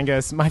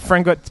Chimichangas. My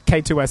friend got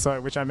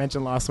K2SO, which I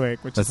mentioned last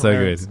week. Which That's is so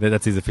hilarious. good.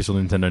 That's his official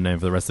Nintendo name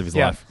for the rest of his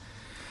Yeah. life.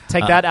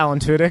 Take that, Alan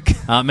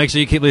Tudyk. Make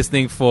sure you keep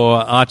listening for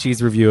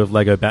Archie's review of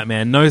Lego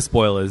Batman. No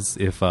spoilers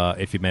if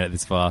you made it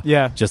this far.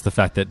 Yeah. Just the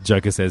fact that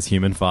Joker says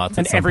human farts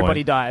And at some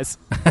everybody point. dies.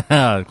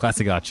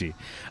 Classic Archie.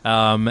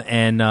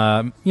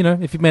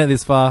 If you've made it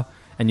this far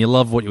and you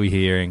love what you're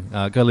hearing,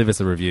 go leave us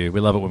a review.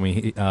 We love it when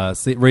we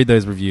read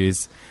those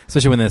reviews,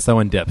 especially when they're so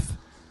in-depth.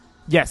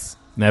 Yes.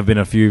 And there have been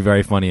a few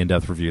very funny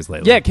in-depth reviews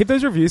lately. Yeah, keep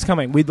those reviews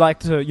coming. We'd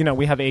like to,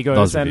 we have egos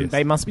Those and reviews.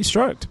 they must be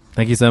stroked.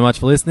 Thank you so much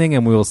for listening,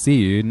 and we will see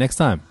you next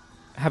time.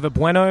 Have a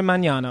bueno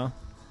mañana.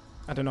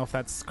 I don't know if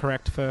that's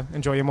correct for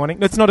enjoy your morning.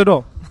 No, it's not at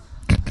all.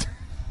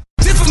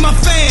 This for my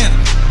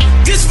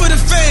fam. This for the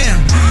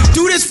fam.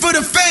 Do this for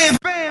the fam.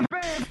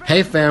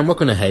 Hey fam,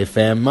 welcome to Hey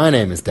Fam. My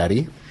name is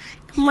Daddy.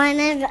 My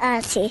name's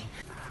Archie.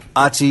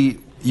 Archie,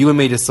 you and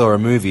me just saw a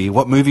movie.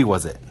 What movie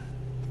was it?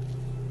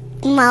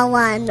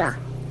 Moana.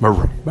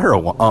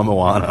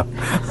 Moana.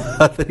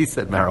 I thought he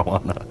said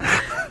marijuana.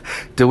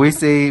 Did we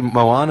see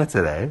Moana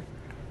today?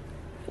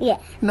 Yeah.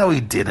 No,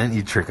 we didn't,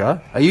 you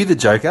tricker. Are you the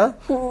Joker?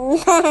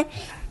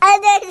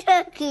 I'm not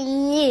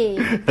talking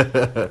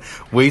you.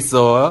 We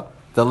saw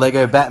the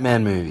Lego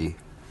Batman movie.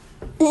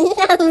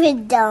 No, we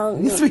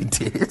don't. Yes, we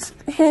did.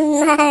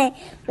 No,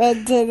 we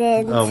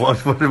didn't. Oh,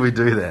 what did we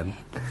do then?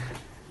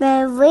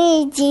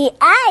 Luigi,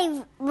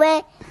 I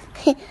went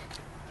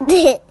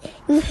the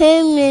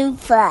human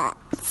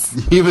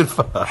farts. Human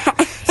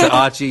fart. So,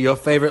 Archie, your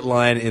favourite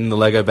line in the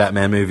Lego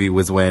Batman movie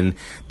was when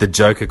the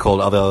Joker called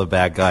other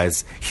bad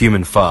guys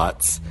human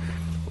farts.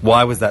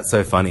 Why was that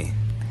so funny?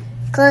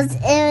 Because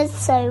it was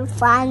so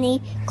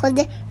funny. Because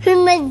the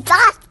human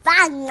farts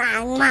bang,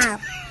 bang, bang.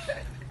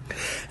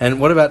 And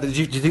what about, did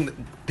you think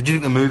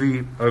the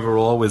movie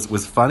overall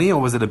was funny,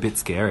 or was it a bit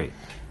scary?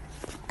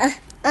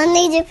 I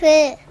need to put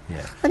it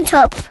on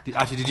top.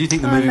 Archie, did you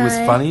think the movie was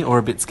funny or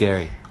a bit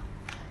scary?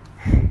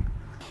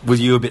 Were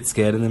you a bit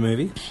scared in the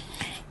movie?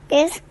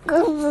 It's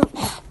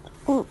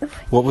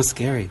What was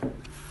scary?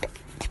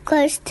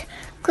 ghost.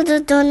 Because I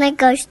don't like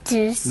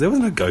ghosts. There was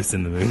no ghost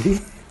in the movie.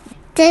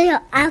 There's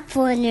an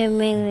apple in the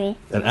movie.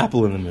 An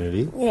apple in the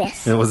movie?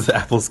 Yes. And was the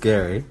apple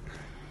scary?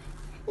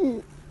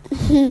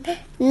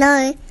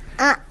 No,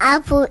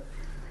 apple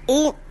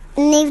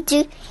need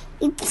to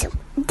eat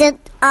the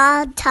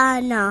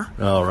antenna.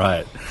 Oh,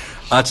 right.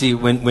 Archie,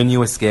 when you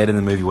were scared in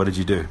the movie, what did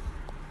you do?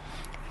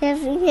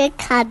 Having a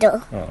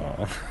cuddle.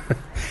 Oh.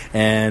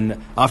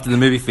 And after the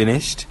movie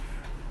finished,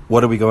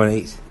 what did we go and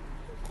eat?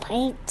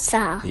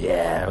 Pizza.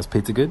 Yeah, was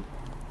pizza good?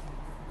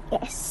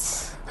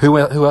 Yes. Who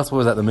else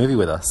was at the movie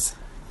with us?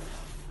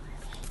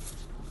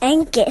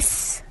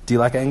 Angus. Do you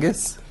like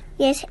Angus?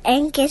 Yes,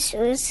 Angus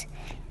was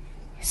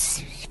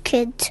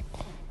good.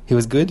 He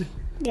was good?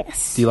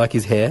 Yes. Do you like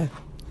his hair?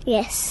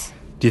 Yes.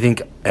 Do you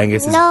think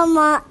Angus is... No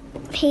more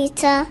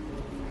pizza.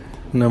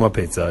 No more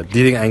pizza. Do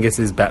you think Angus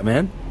is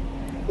Batman?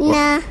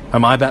 Nah.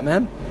 Am I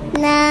Batman?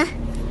 Nah.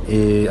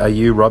 Are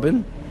you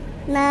Robin?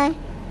 No.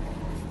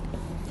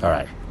 All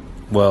right.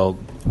 Well,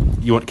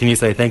 can you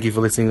say thank you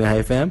for listening to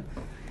Hey Fam?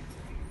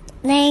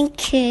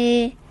 Thank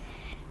you.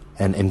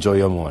 And enjoy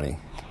your morning.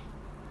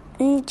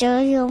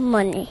 Enjoy your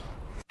money.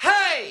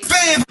 Hey!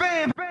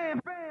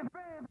 Fam!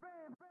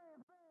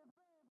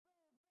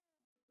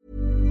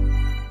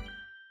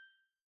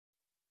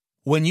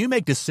 When you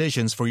make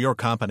decisions for your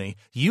company,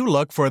 you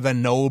look for the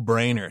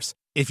no-brainers.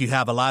 If you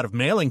have a lot of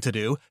mailing to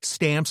do,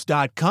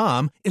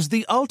 Stamps.com is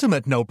the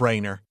ultimate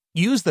no-brainer.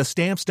 Use the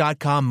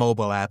Stamps.com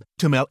mobile app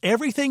to mail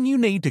everything you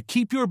need to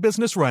keep your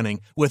business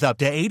running with up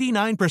to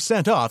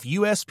 89% off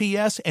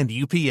USPS and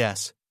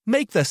UPS.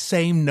 Make the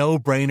same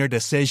no-brainer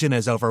decision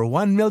as over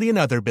 1 million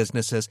other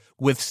businesses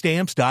with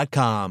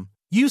Stamps.com.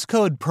 Use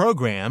code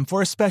PROGRAM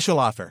for a special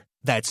offer.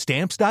 That's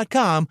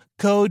Stamps.com,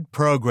 code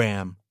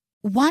PROGRAM.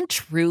 Want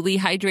truly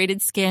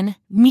hydrated skin?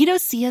 Meet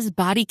Osea's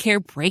Body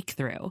Care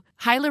Breakthrough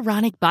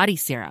Hyaluronic Body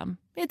Serum.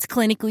 It's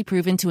clinically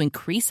proven to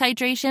increase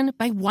hydration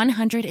by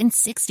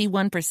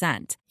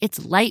 161%.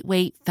 It's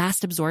lightweight,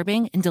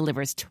 fast-absorbing, and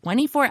delivers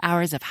 24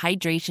 hours of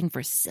hydration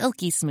for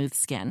silky smooth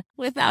skin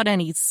without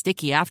any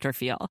sticky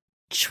afterfeel.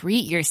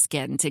 Treat your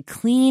skin to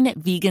clean,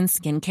 vegan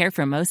skincare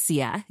from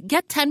Osea.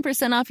 Get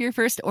 10% off your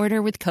first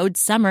order with code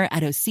SUMMER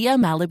at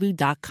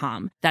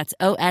OseaMalibu.com. That's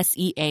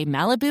OSEA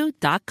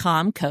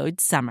Malibu.com, code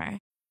SUMMER.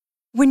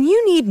 When you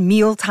need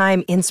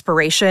mealtime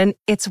inspiration,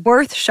 it's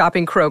worth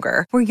shopping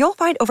Kroger, where you'll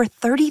find over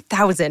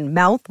 30,000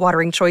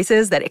 mouth-watering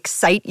choices that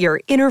excite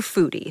your inner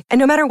foodie. And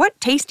no matter what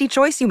tasty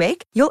choice you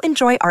make, you'll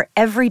enjoy our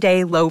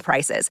everyday low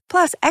prices,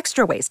 plus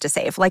extra ways to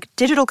save, like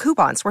digital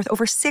coupons worth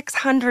over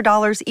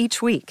 $600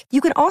 each week. You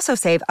can also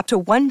save up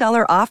to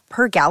 $1 off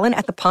per gallon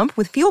at the pump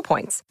with fuel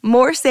points.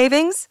 More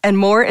savings and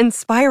more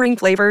inspiring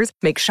flavors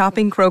make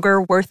shopping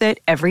Kroger worth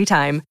it every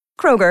time.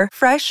 Kroger,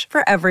 fresh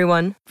for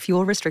everyone.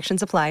 Fuel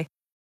restrictions apply.